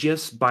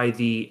egregious by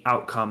the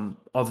outcome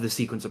of the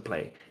sequence of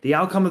play. The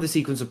outcome of the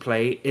sequence of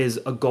play is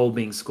a goal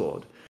being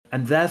scored.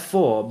 And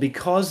therefore,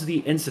 because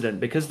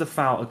the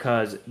foul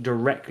occurs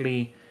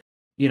directly,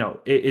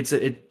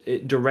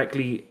 it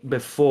directly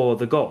before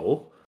the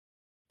goal,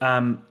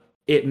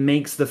 it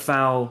makes the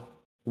foul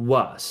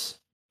worse,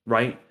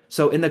 right?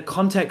 So in the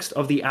context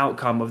of the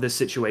outcome of this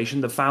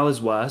situation, the foul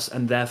is worse,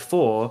 and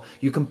therefore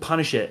you can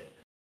punish it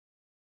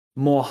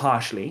more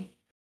harshly,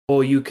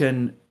 or you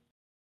can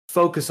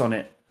focus on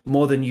it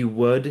more than you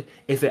would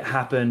if it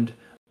happened,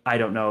 I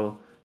don't know,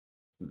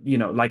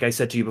 like I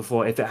said to you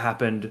before, if it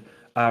happened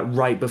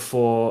right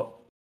before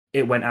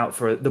the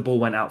ball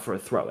went out for a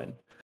throw-in.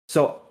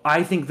 So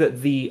I think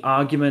that the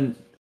argument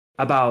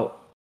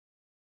about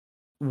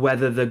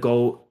whether the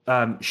goal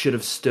should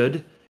have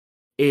stood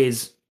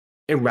is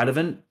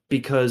irrelevant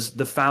because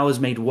the foul is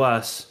made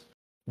worse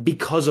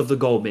because of the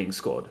goal being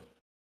scored.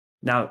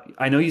 Now,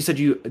 I know you said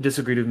you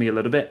disagreed with me a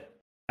little bit,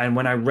 and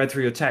when I read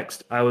through your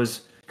text, I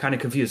was kind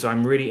of confused. So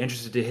I'm really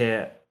interested to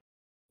hear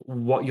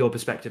what your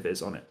perspective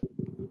is on it.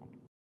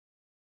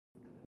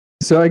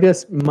 So I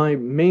guess my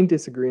main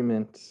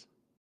disagreement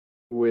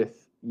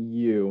with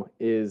you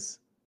is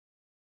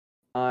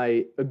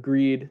I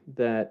agreed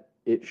that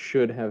it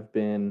should have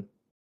been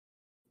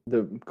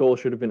the goal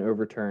should have been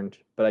overturned,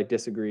 but I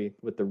disagree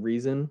with the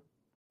reason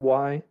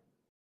why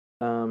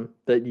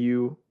that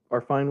you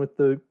are fine with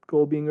the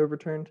goal being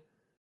overturned.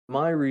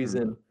 My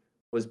reason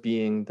was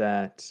being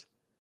that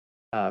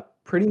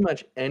pretty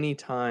much any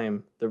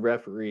time the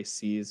referee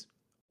sees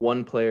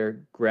one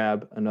player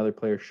grab another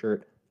player's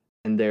shirt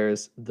and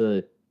there's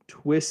the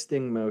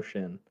twisting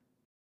motion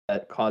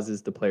that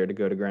causes the player to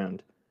go to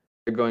ground,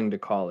 they're going to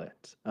call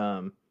it.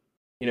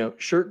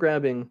 Shirt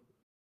grabbing,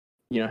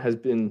 has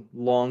been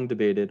long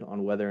debated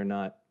on whether or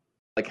not,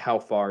 like, how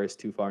far is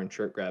too far in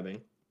shirt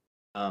grabbing.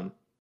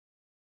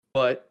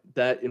 But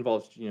that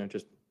involves,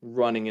 just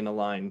running in a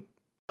line,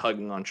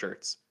 hugging on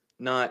shirts,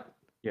 not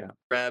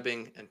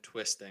grabbing and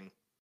twisting,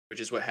 which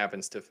is what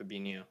happens to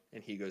Fabinho,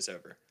 and he goes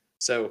over.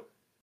 So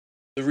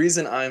the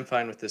reason I'm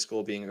fine with this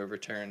goal being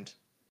overturned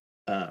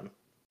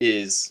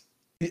is,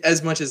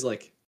 as much as,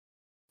 like,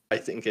 I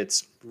think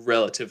it's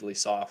relatively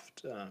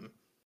soft,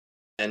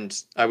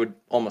 and I would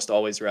almost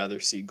always rather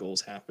see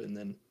goals happen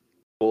than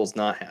goals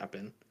not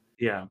happen.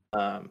 Yeah.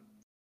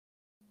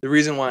 The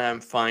reason why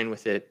I'm fine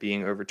with it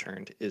being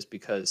overturned is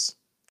because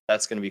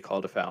that's going to be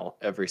called a foul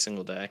every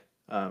single day.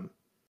 I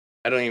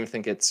don't even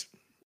think it's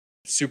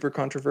super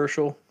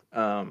controversial.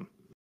 I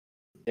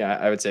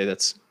would say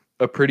that's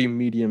a pretty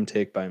medium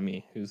take by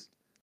me, who's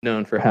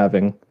known for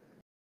having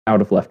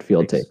out of left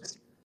field takes.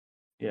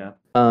 Yeah.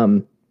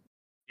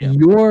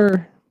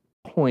 Your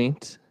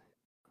point,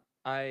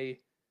 I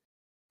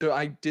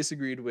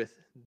disagreed with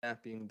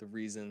that being the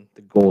reason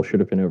the goal should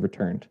have been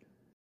overturned.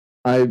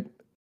 I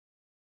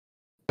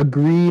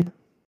agree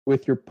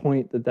with your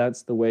point that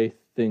that's the way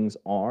things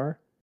are.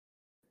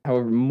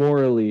 However,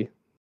 morally,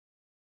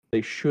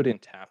 they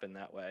shouldn't happen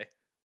that way,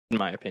 in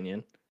my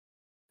opinion.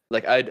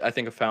 Like, I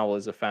think a foul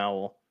is a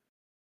foul,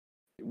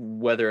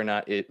 whether or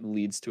not it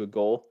leads to a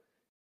goal.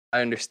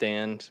 I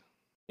understand,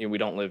 we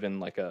don't live in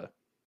like a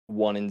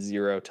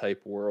 1-0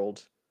 type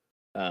world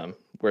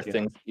where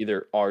things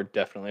either are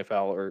definitely a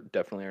foul or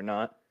definitely are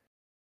not.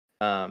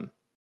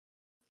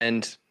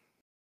 And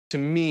to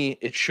me,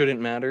 it shouldn't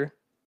matter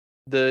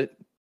the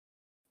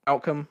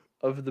outcome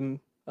of the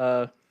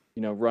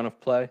run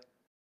of play,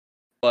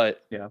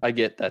 but I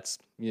get that's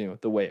the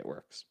way it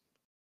works.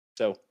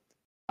 So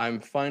I'm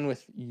fine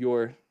with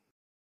your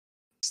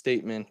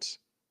statement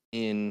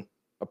in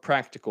a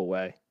practical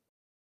way,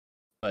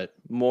 but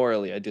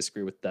morally I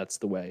disagree with that's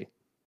the way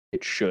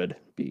it should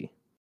be.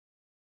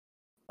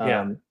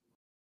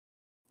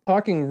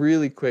 Talking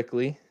really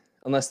quickly,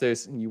 unless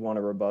you want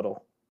a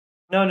rebuttal.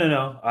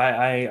 No.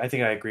 I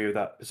think I agree with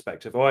that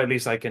perspective, or at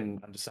least I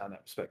can understand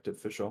that perspective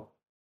for sure.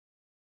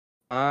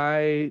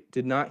 I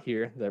did not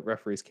hear that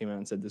referees came out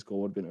and said this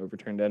goal would have been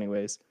overturned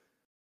anyways.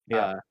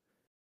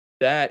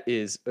 That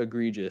is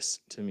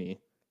egregious to me.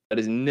 That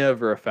is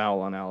never a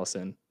foul on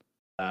Alisson.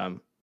 I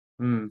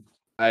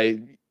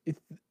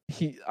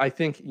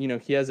think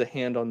he has a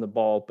hand on the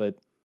ball, but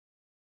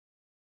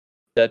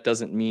that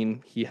doesn't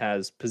mean he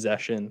has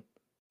possession.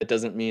 It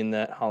doesn't mean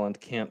that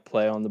Haaland can't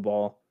play on the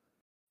ball.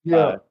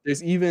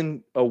 There's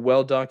even a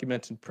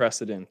well-documented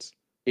precedent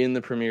in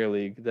the Premier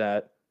League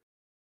that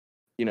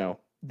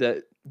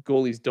that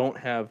goalies don't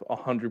have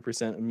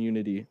 100%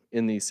 immunity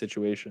in these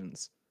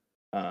situations.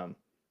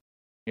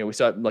 We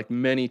saw it like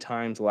many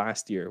times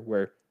last year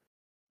where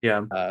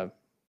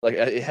like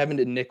it happened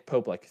to Nick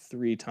Pope like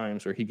 3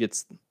 times where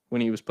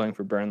when he was playing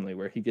for Burnley,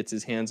 where he gets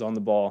his hands on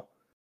the ball,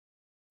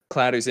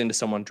 clatters into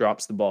someone,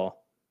 drops the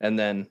ball, and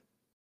then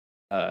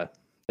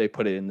they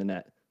put it in the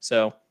net.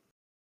 So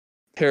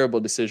terrible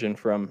decision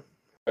from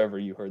whoever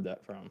you heard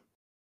that from.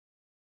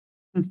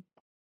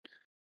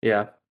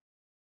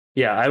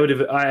 I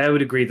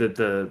would agree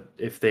that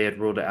if they had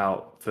ruled it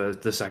out for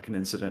the second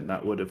incident,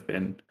 that would have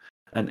been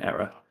an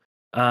error.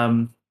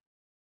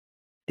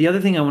 The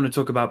other thing I want to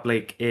talk about,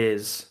 Blake,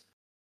 is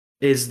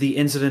the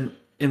incident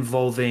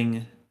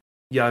involving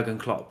Jurgen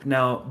Klopp.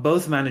 Now,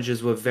 both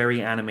managers were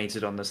very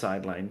animated on the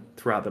sideline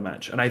throughout the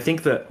match, and I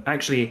think that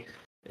actually,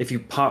 if you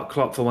park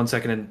Klopp for 1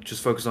 second and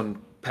just focus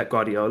on Pep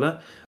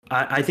Guardiola,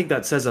 I think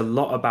that says a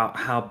lot about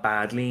how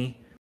badly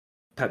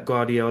Pep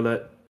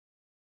Guardiola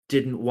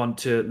didn't want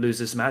to lose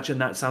this match, and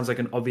that sounds like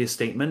an obvious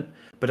statement,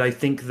 but I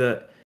think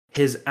that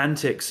his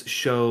antics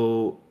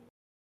show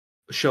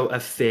a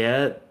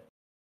fear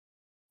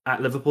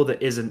at Liverpool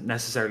that isn't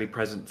necessarily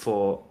present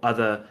for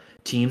other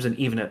teams and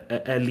even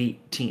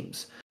elite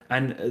teams.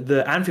 And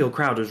the Anfield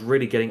crowd was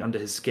really getting under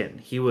his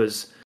skin.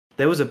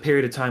 There was a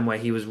period of time where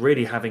he was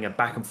really having a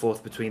back and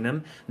forth between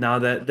them. Now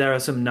there are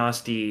some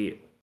nasty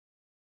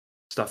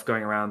stuff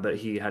going around that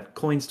he had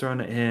coins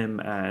thrown at him,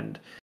 and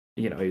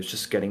he was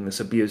just getting this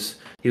abuse.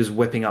 He was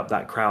whipping up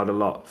that crowd a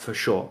lot for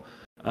sure.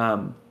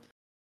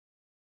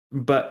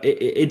 But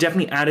it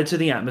definitely added to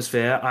the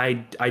atmosphere. I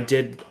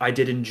did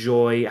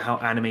enjoy how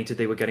animated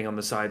they were getting on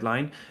the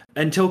sideline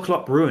until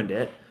Klopp ruined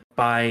it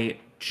by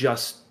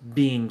just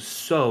being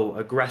so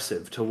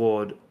aggressive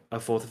toward a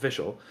fourth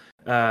official.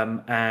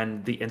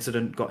 And the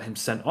incident got him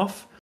sent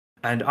off.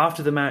 And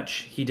after the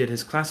match, he did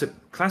his classic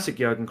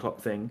Jurgen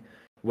Klopp thing,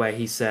 where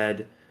he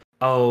said,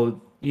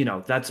 "Oh,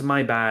 that's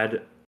my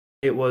bad.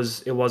 It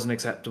wasn't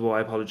acceptable.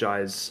 I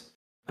apologize.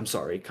 I'm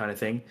sorry," kind of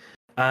thing.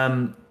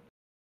 Um,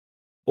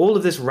 all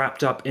of this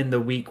wrapped up in the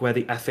week where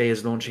the FA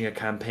is launching a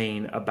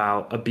campaign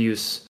about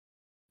abuse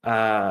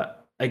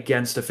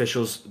against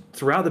officials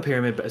throughout the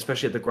pyramid, but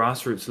especially at the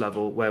grassroots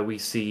level, where we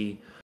see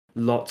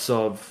lots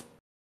of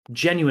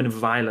genuine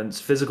violence,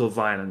 physical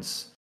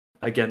violence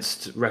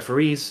against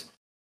referees,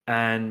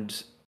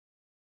 and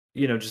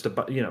just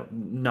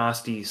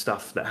nasty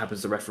stuff that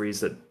happens to referees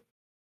that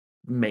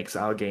makes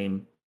our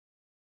game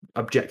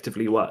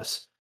objectively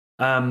worse.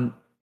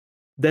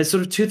 There's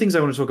sort of two things I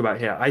want to talk about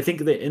here. I think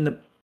that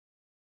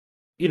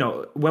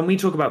when we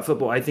talk about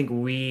football, I think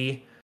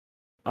we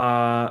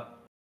are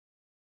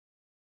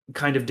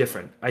kind of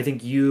different. I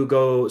think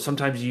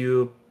sometimes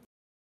you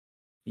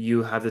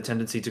have the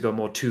tendency to go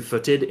more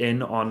two-footed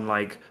in on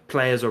like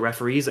players or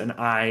referees, and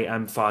I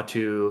am far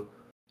too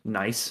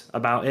nice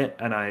about it,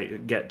 and I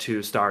get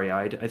too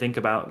starry-eyed, I think,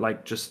 about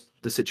like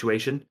just the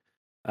situation.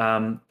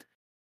 And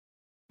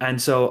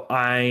so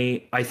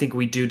I think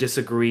we do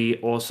disagree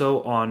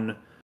also on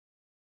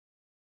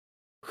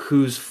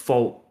whose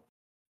fault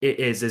it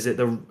is. Is it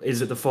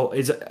the fault?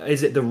 Is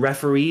it the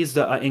referees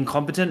that are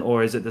incompetent,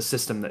 or is it the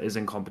system that is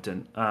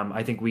incompetent?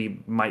 I think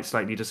we might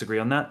slightly disagree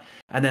on that.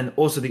 And then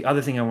also the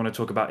other thing I want to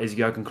talk about is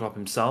Jurgen Klopp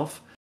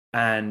himself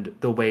and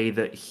the way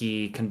that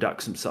he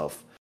conducts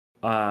himself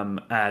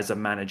as a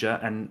manager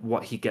and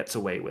what he gets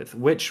away with.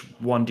 Which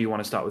one do you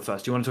want to start with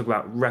first? Do you want to talk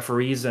about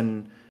referees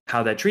and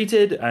how they're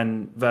treated,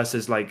 and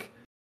versus like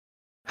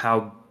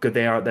how good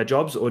they are at their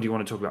jobs, or do you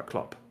want to talk about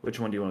Klopp? Which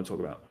one do you want to talk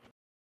about?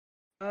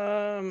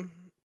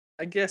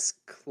 I guess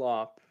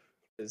Klopp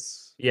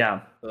is.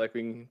 Yeah. Like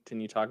we can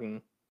continue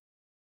talking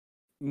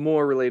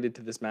more related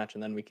to this match,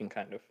 and then we can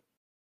kind of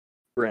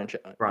branch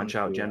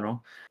out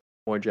general.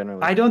 More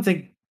generally. I don't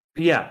think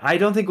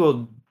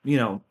we'll,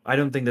 I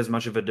don't think there's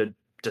much of a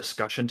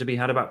discussion to be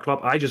had about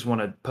Klopp. I just want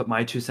to put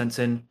my 2 cents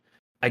in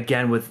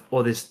again with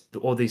all this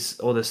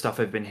stuff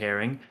I've been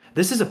hearing.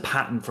 This is a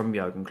pattern from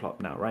Jurgen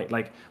Klopp now, right?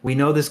 Like, we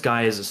know this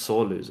guy is a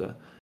sore loser,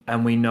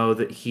 and we know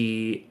that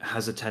he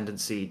has a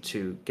tendency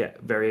to get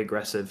very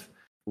aggressive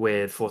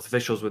with fourth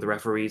officials, with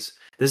referees.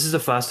 This is the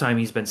first time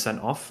he's been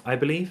sent off, I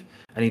believe,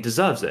 and he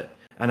deserves it.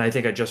 And I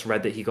think I just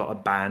read that he got a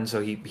ban, so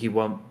he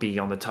won't be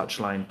on the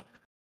touchline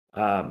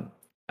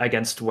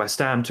against West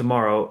Ham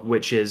tomorrow,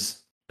 which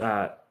is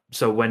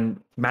so when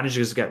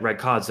managers get red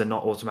cards, they're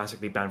not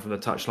automatically banned from the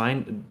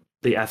touchline.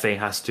 The FA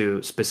has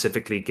to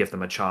specifically give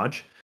them a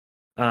charge.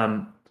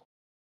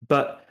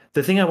 But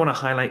the thing I want to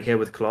highlight here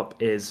with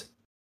Klopp is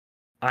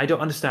I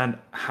don't understand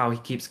how he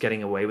keeps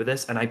getting away with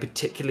this, and I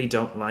particularly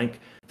don't like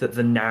that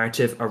the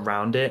narrative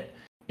around it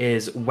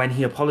is when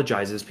he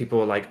apologizes, people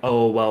are like,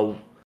 "Oh, well,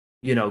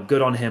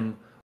 good on him.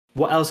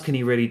 What else can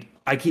he really?"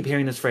 I keep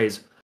hearing this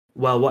phrase,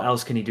 "Well, what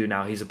else can he do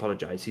now? He's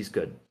apologized. He's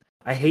good."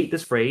 I hate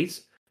this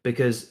phrase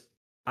because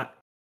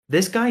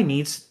this guy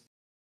needs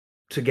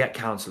to get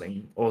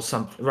counseling or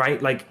something,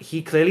 right? Like,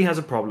 he clearly has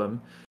a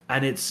problem,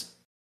 and it's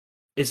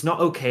not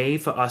okay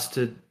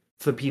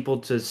for people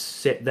to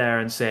sit there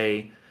and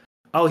say,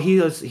 "Oh,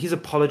 he's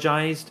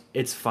apologized.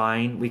 It's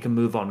fine. We can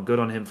move on. Good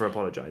on him for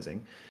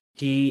apologizing."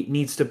 He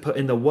needs to put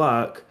in the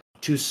work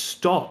to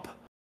stop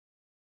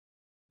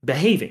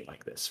behaving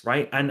like this,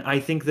 right? And I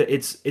think that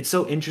it's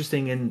so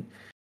interesting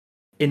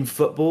in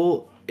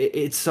football.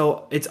 It's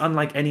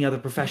unlike any other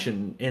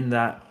profession in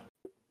that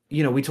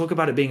we talk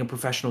about it being a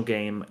professional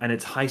game and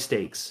it's high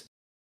stakes,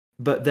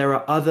 but there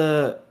are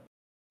other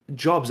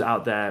jobs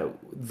out there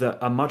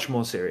that are much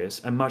more serious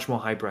and much more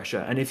high pressure.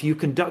 And if you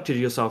conducted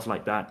yourself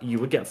like that, you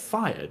would get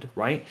fired,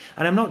 right?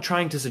 And I'm not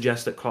trying to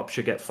suggest that Klopp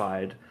should get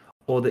fired,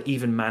 or that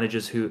even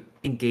managers who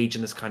engage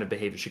in this kind of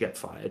behavior should get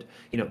fired.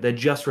 They're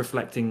just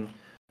reflecting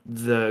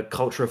the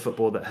culture of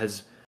football that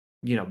has,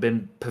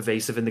 been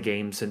pervasive in the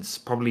game since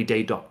probably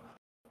day dot.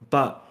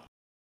 But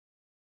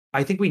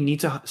I think we need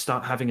to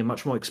start having a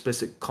much more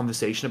explicit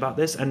conversation about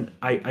this. And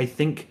I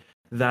think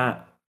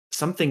that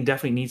something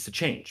definitely needs to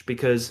change,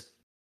 because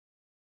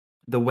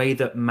the way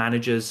that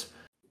managers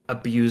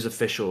abuse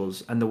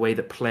officials and the way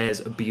that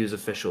players abuse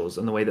officials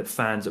and the way that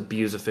fans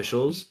abuse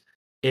officials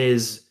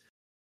is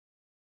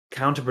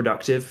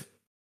counterproductive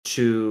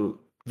to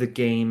the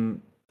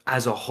game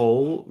as a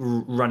whole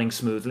running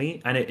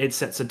smoothly, and it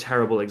sets a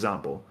terrible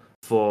example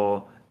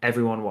for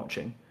everyone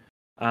watching.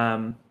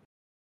 And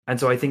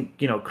so I think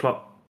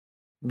Klopp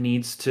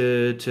needs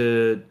to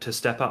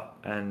step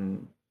up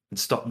and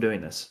stop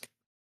doing this.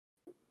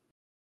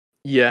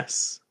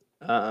 Yes.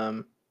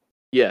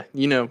 Yeah,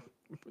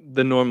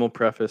 the normal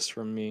preface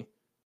from me.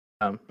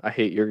 I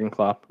hate Jurgen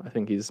Klopp. I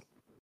think he's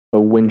a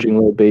whinging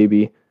little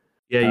baby.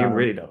 Yeah, you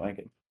really don't like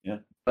it. Yeah.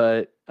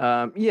 But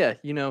yeah,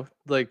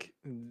 like,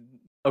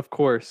 of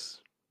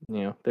course,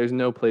 there's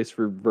no place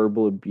for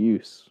verbal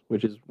abuse,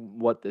 which is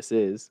what this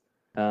is.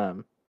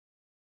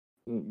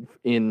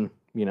 In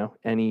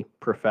any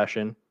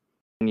profession,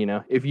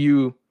 and if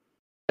you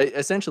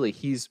essentially,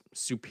 he's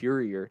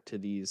superior to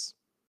these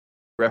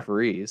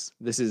referees.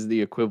 This is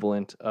the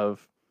equivalent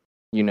of,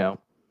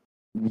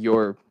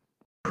 your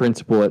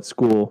principal at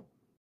school,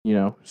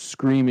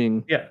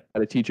 screaming at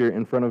a teacher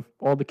in front of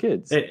all the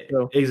kids.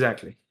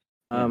 Exactly.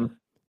 And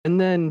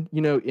then,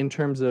 in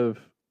terms of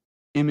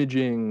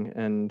imaging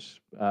and,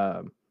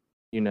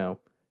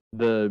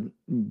 the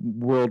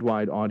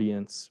worldwide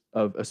audience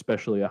of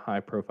especially a high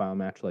profile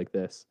match like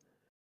this,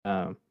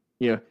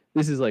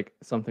 this is like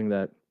something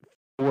that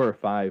 4 or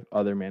 5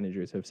 other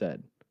managers have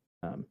said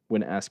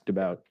when asked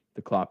about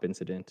the Klopp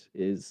incident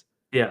is,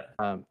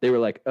 they were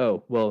like,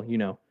 oh, well,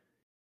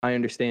 I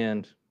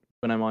understand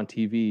when I'm on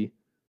TV,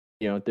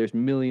 there's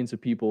millions of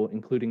people,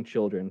 including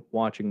children,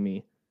 watching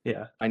me.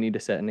 Yeah. I need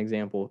to set an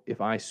example. If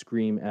I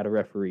scream at a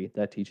referee,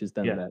 that teaches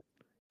them that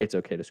it's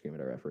okay to scream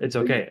at a referee. It's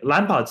okay.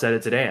 Lampard said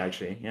it today,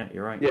 actually. Yeah,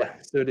 you're right. Yeah,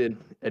 so did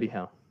Eddie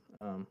Howe.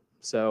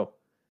 So,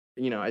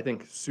 I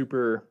think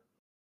super,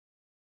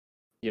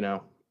 a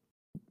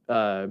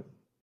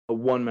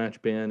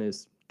 1-match ban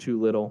is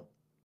too little.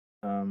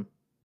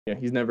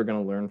 He's never going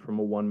to learn from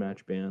a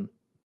 1-match ban.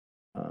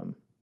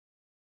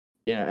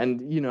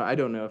 And, I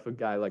don't know if a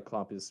guy like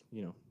Klopp is,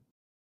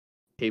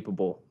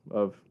 capable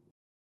of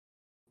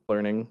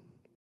learning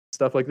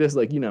stuff like this.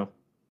 Like,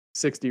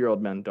 60-year-old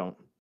men don't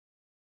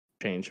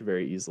change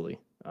very easily.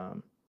 I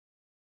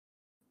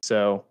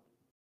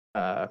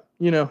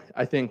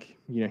think,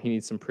 he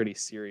needs some pretty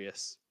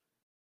serious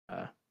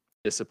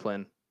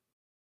discipline.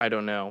 I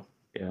don't know.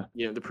 Yeah.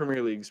 The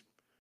Premier League's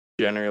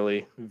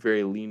generally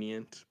very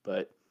lenient,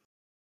 but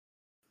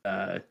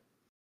I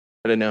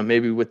don't know.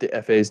 Maybe with the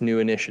FA's new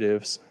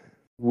initiatives,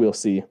 we'll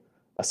see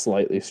a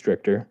slightly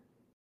stricter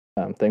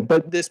thing.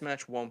 But this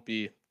match won't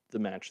be the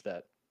match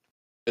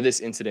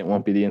this incident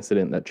won't be the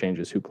incident that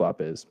changes who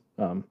Klopp is,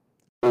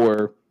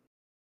 or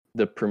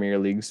the Premier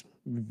League's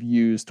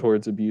views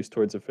towards abuse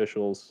towards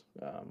officials.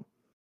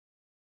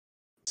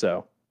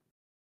 I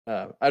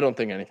don't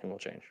think anything will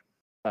change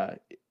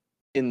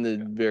in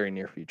the very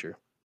near future.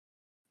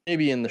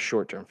 Maybe in the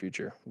short-term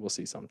future, we'll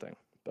see something.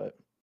 But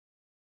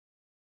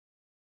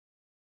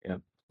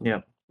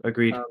yeah,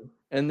 agreed.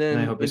 And then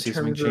I hope we see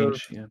something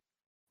change. Yeah.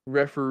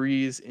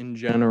 Referees in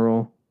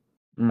general,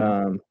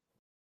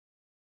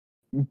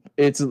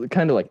 it's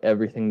kind of like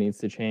everything needs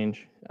to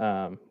change.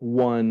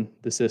 One,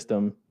 the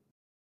system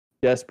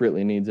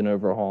desperately needs an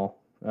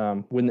overhaul.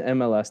 When the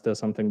MLS does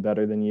something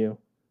better than you,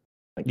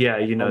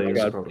 there's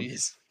a problem.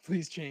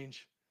 Please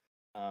change.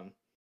 And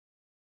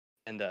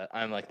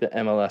I'm like the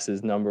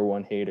MLS's number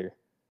one hater,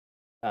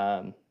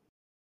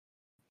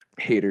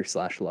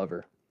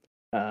 hater/lover.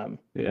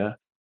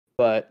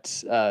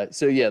 But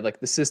like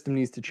the system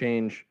needs to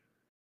change.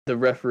 The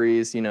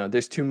referees,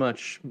 there's too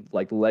much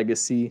like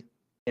legacy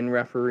in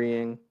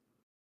refereeing.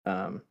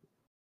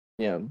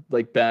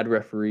 Like bad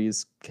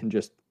referees can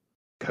just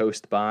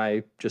coast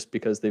by just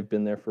because they've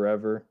been there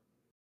forever.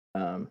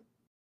 That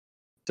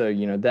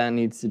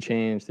needs to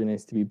change. There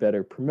needs to be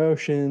better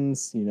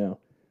promotions,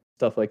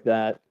 stuff like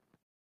that.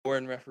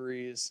 Foreign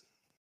referees,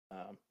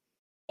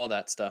 all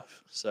that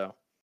stuff. So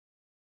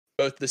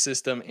both the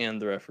system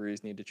and the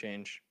referees need to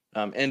change.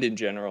 And in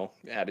general,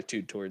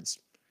 attitude towards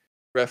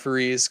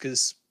referees,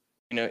 because,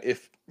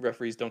 if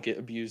referees don't get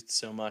abused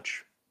so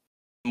much,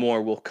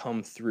 more will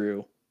come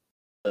through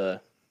the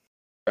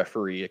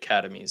referee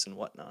academies and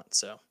whatnot.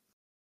 So,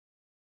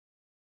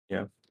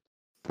 yeah,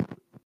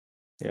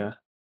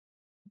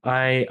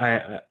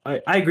 I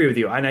agree with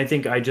you, and I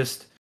think I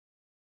just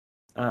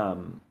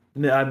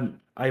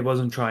I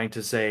wasn't trying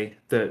to say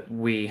that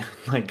we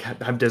like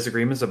have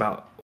disagreements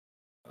about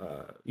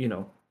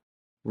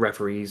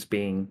referees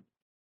being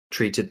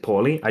treated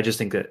poorly. I just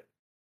think that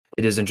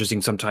it is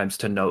interesting sometimes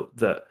to note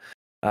that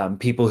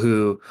people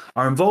who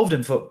are not involved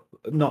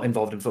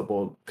in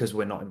football, because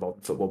we're not involved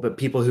in football, but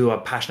people who are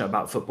passionate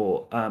about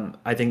football,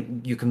 I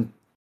think you can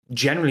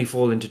generally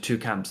fall into 2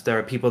 camps. There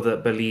are people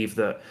that believe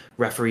that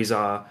referees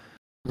are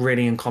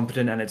really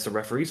incompetent and it's the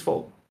referee's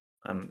fault,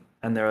 and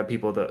there are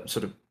people that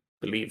sort of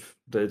believe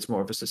that it's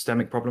more of a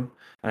systemic problem,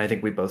 and I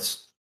think we both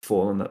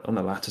fall on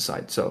the latter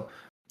side. So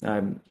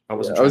I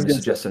wasn't trying to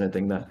suggest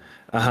anything there.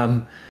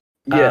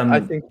 I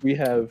think we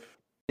have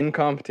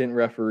incompetent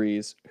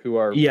referees who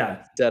are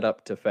set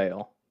up to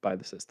fail by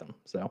the system.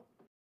 So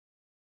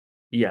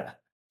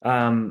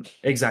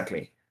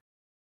exactly.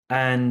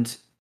 And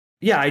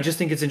I just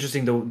think it's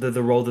interesting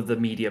the role that the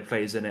media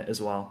plays in it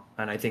as well.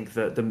 And I think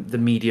that the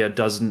media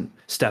doesn't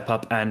step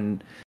up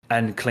and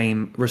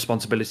claim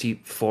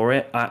responsibility for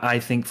it. I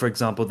think, for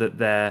example,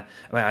 that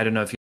I don't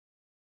know if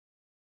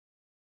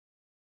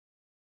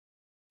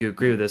you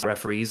agree with this,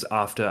 referees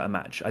after a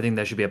match. I think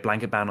there should be a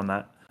blanket ban on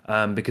that.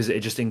 Because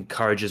it just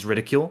encourages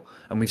ridicule,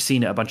 and we've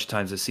seen it a bunch of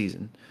times this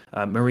season.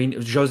 Jose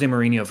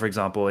Mourinho, for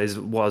example, is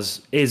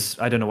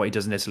I don't know what he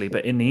does in Italy,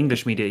 but in the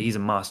English media, he's a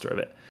master of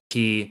it.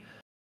 He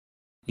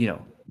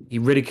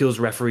ridicules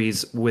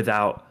referees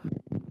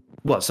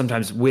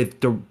sometimes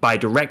by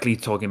directly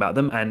talking about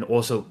them, and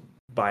also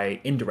by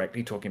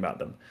indirectly talking about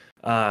them.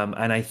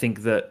 And I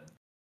think that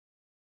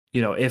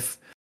if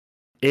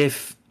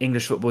if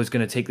English football is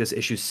going to take this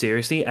issue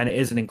seriously, and it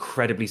is an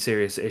incredibly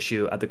serious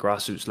issue at the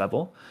grassroots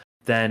level,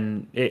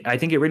 then I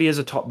think it really is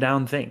a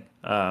top-down thing,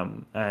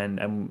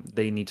 and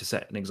they need to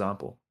set an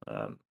example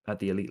at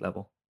the elite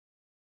level.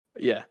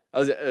 Yeah,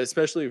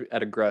 especially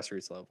at a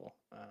grassroots level.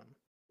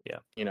 Yeah.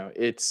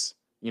 It's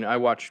I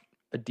watch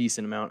a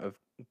decent amount of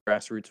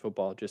grassroots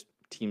football, just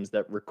teams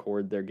that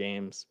record their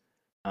games,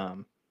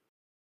 and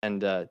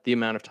the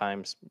amount of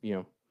times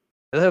they'll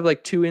have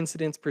like 2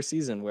 incidents per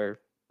season where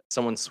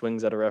someone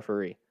swings at a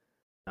referee.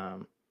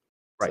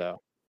 Right.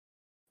 So,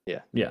 yeah.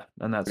 Yeah,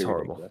 and that's Pretty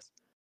horrible. ridiculous.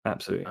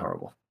 Absolutely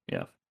horrible.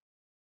 Yeah.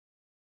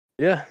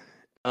 Yeah.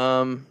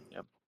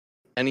 Yep.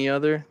 Any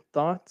other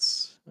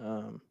thoughts?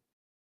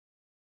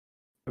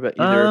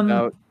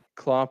 About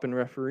Klopp and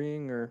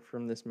refereeing or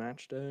from this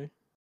match day?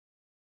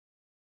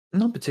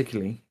 Not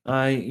particularly.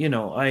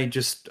 I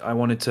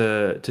wanted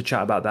to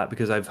chat about that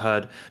because I've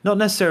heard not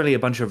necessarily a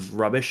bunch of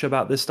rubbish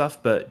about this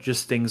stuff, but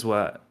just things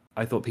where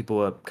I thought people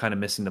were kind of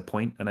missing the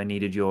point, and I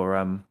needed your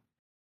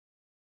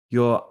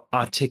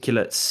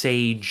articulate,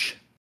 sage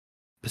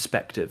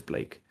perspective,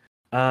 Blake.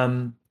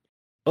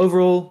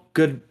 Overall,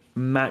 good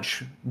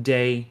match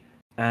day,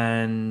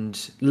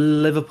 and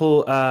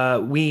Liverpool.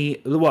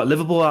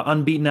 Liverpool are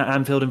unbeaten at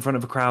Anfield in front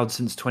of a crowd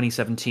since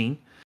 2017.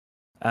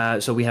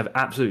 So we have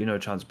absolutely no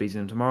chance of beating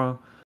them tomorrow.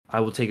 I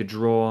will take a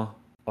draw.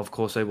 Of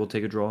course, I will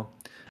take a draw.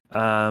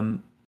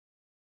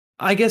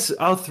 I guess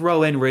I'll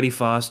throw in really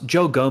fast.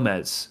 Joe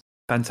Gomez,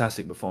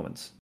 fantastic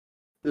performance.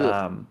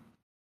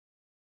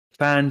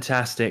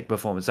 Fantastic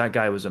performance. That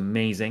guy was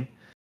amazing.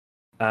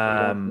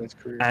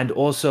 And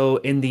also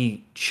in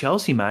the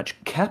Chelsea match,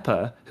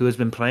 Kepa, who has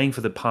been playing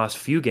for the past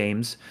few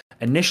games,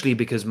 initially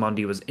because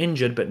Mondi was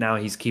injured, but now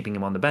he's keeping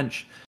him on the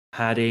bench,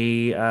 had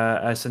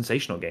a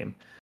sensational game.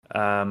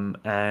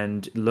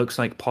 And looks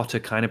like Potter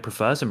kind of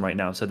prefers him right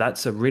now. So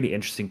that's a really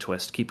interesting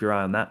twist. Keep your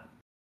eye on that.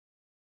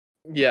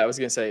 Yeah, I was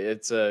going to say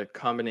it's a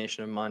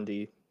combination of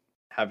Mondi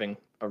having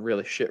a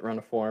really shit run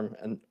of form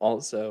and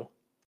also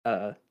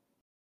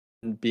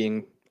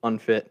being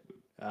unfit.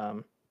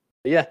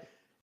 Yeah,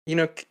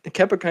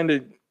 Kepa kind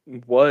of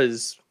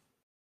was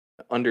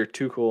under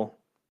Tuchel,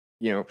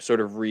 sort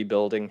of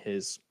rebuilding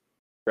his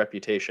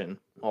reputation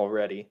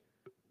already.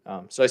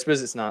 So I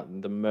suppose it's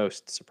not the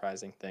most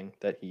surprising thing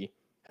that he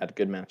had a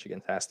good match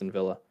against Aston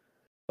Villa,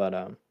 but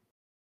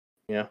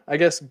I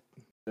guess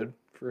good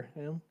for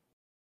him.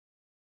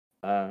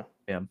 Yeah.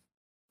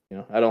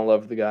 I don't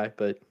love the guy,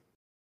 but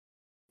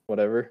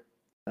whatever.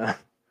 I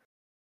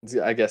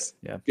guess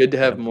good to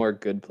have more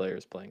good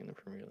players playing in the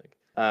Premier League.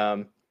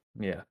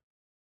 Yeah.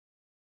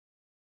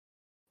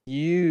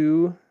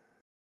 You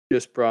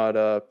just brought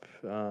up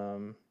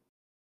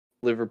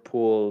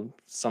Liverpool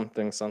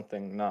something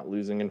not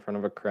losing in front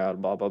of a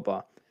crowd, blah blah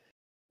blah.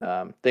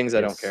 Things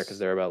I don't care because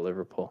they're about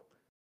Liverpool.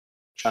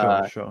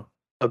 Sure.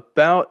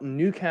 About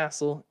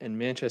Newcastle and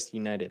Manchester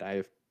United,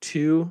 I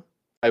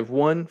have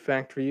one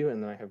fact for you,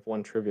 and then I have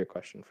one trivia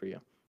question for you.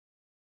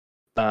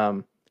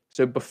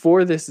 So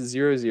before this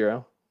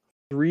 0-0,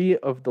 3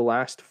 of the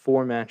last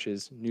 4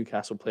 matches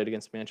Newcastle played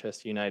against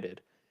Manchester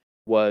United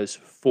was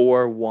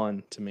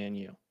 4-1 to Man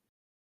U,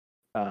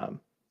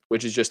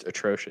 which is just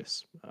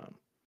atrocious.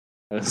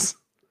 It's,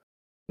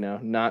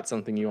 not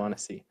something you want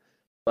to see.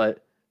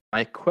 But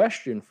my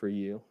question for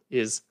you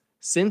is,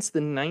 since the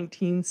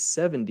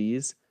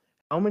 1970s,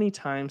 how many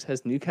times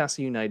has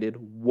Newcastle United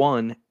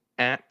won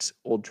at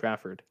Old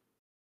Trafford?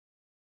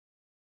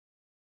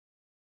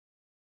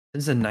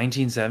 Since the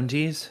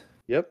 1970s?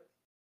 Yep.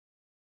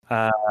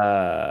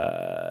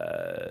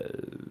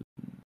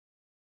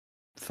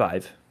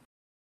 5.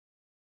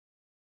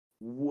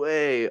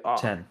 Way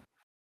off. 10.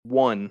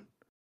 1.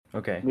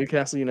 Okay.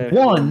 Newcastle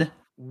United.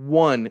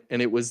 1,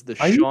 and it was the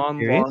Sean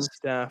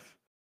Longstaff.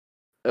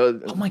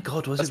 Oh my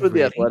God, was that's it what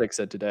really? The Athletic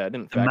said today. I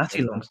didn't the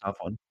Matthew Longstaff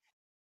one.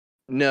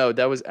 No,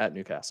 that was at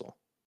Newcastle.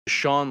 The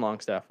Sean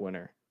Longstaff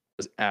winner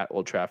was at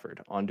Old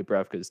Trafford on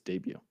Dubravka's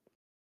debut.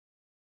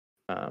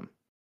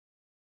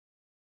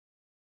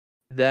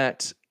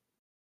 That,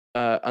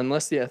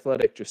 unless The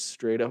Athletic just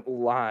straight up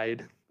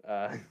lied,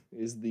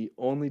 is the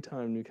only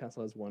time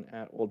Newcastle has won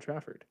at Old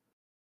Trafford.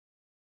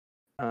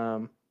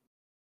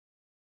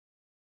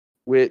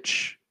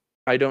 Which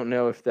I don't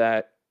know if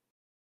that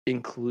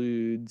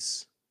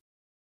includes.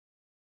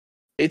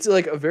 It's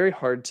like a very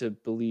hard to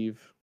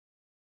believe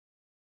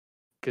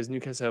because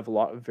Newcastle have a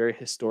lot of very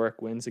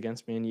historic wins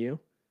against Man U,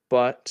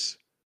 but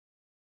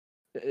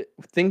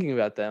thinking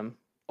about them,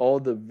 all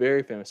the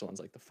very famous ones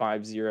like the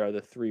 5-0,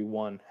 the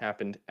 3-1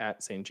 happened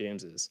at St.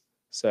 James's.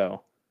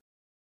 So,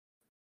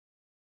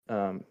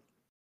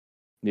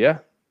 yeah.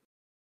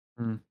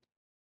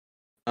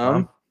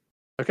 Wow.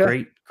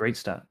 Okay. Great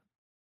stat.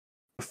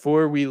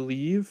 Before we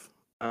leave,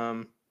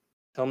 tell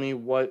me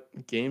what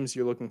games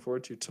you're looking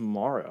forward to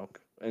tomorrow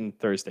and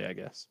Thursday, I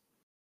guess.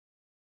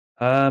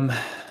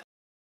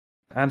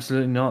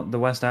 Absolutely not the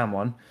West Ham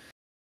one.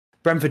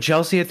 Brentford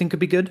Chelsea, I think, could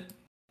be good.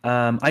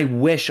 I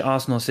wish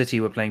Arsenal City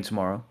were playing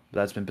tomorrow, but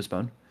that's been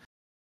postponed.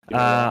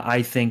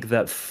 I think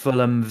that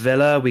Fulham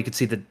Villa, we could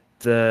see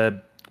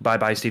the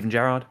bye-bye Steven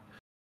Gerrard.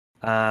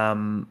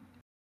 And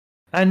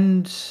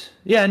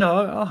yeah,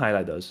 no, I'll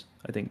highlight those.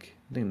 I think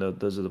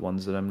those are the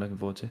ones that I'm looking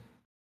forward to.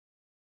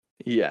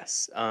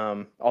 Yes.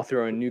 I'll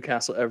throw in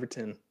Newcastle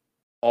Everton.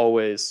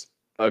 Always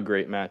a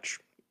great match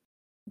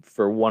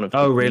for one of the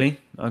Oh, teams. really?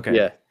 Okay.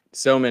 Yeah.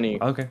 So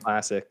many Okay.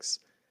 classics.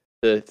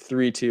 The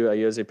 3-2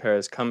 Ayoze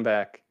Perez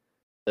comeback,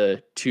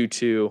 the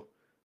 2-2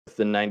 with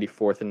the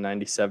 94th and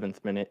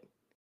 97th minute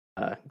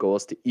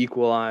goals to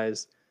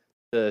equalize,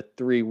 the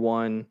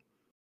 3-1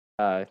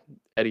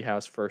 Eddie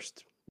Howe's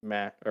first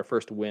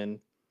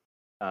win,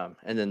 and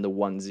then the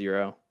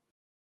 1-0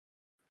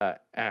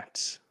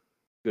 at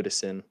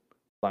Goodison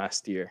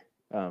last year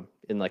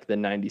in like the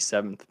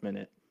 97th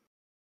minute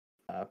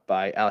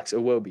by Alex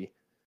Iwobi.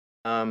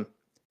 And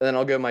then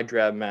I'll go my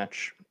drab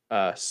match,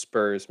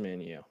 Spurs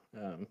Man U.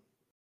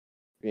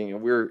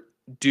 We're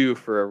due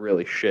for a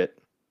really shit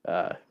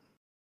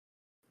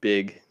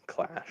big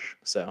clash,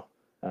 so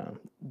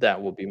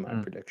that will be my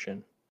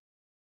prediction.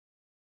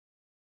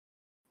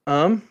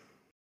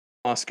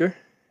 Oscar,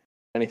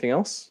 anything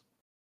else?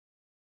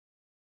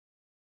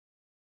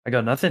 I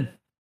got nothing.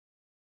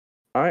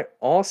 I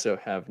also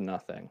have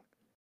nothing.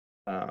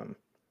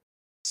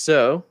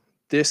 So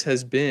this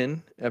has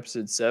been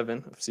episode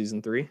 7 of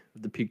season 3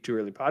 of the Peak Too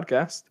Early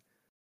podcast.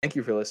 Thank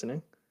you for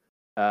listening.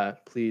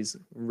 Please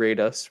rate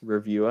us,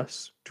 review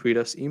us, tweet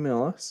us,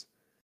 email us,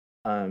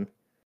 and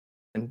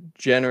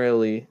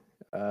generally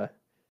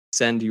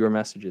send your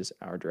messages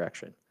our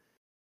direction.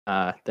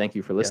 Thank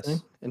you for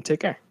listening, and take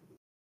care.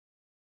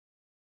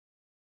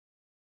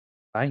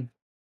 Bye.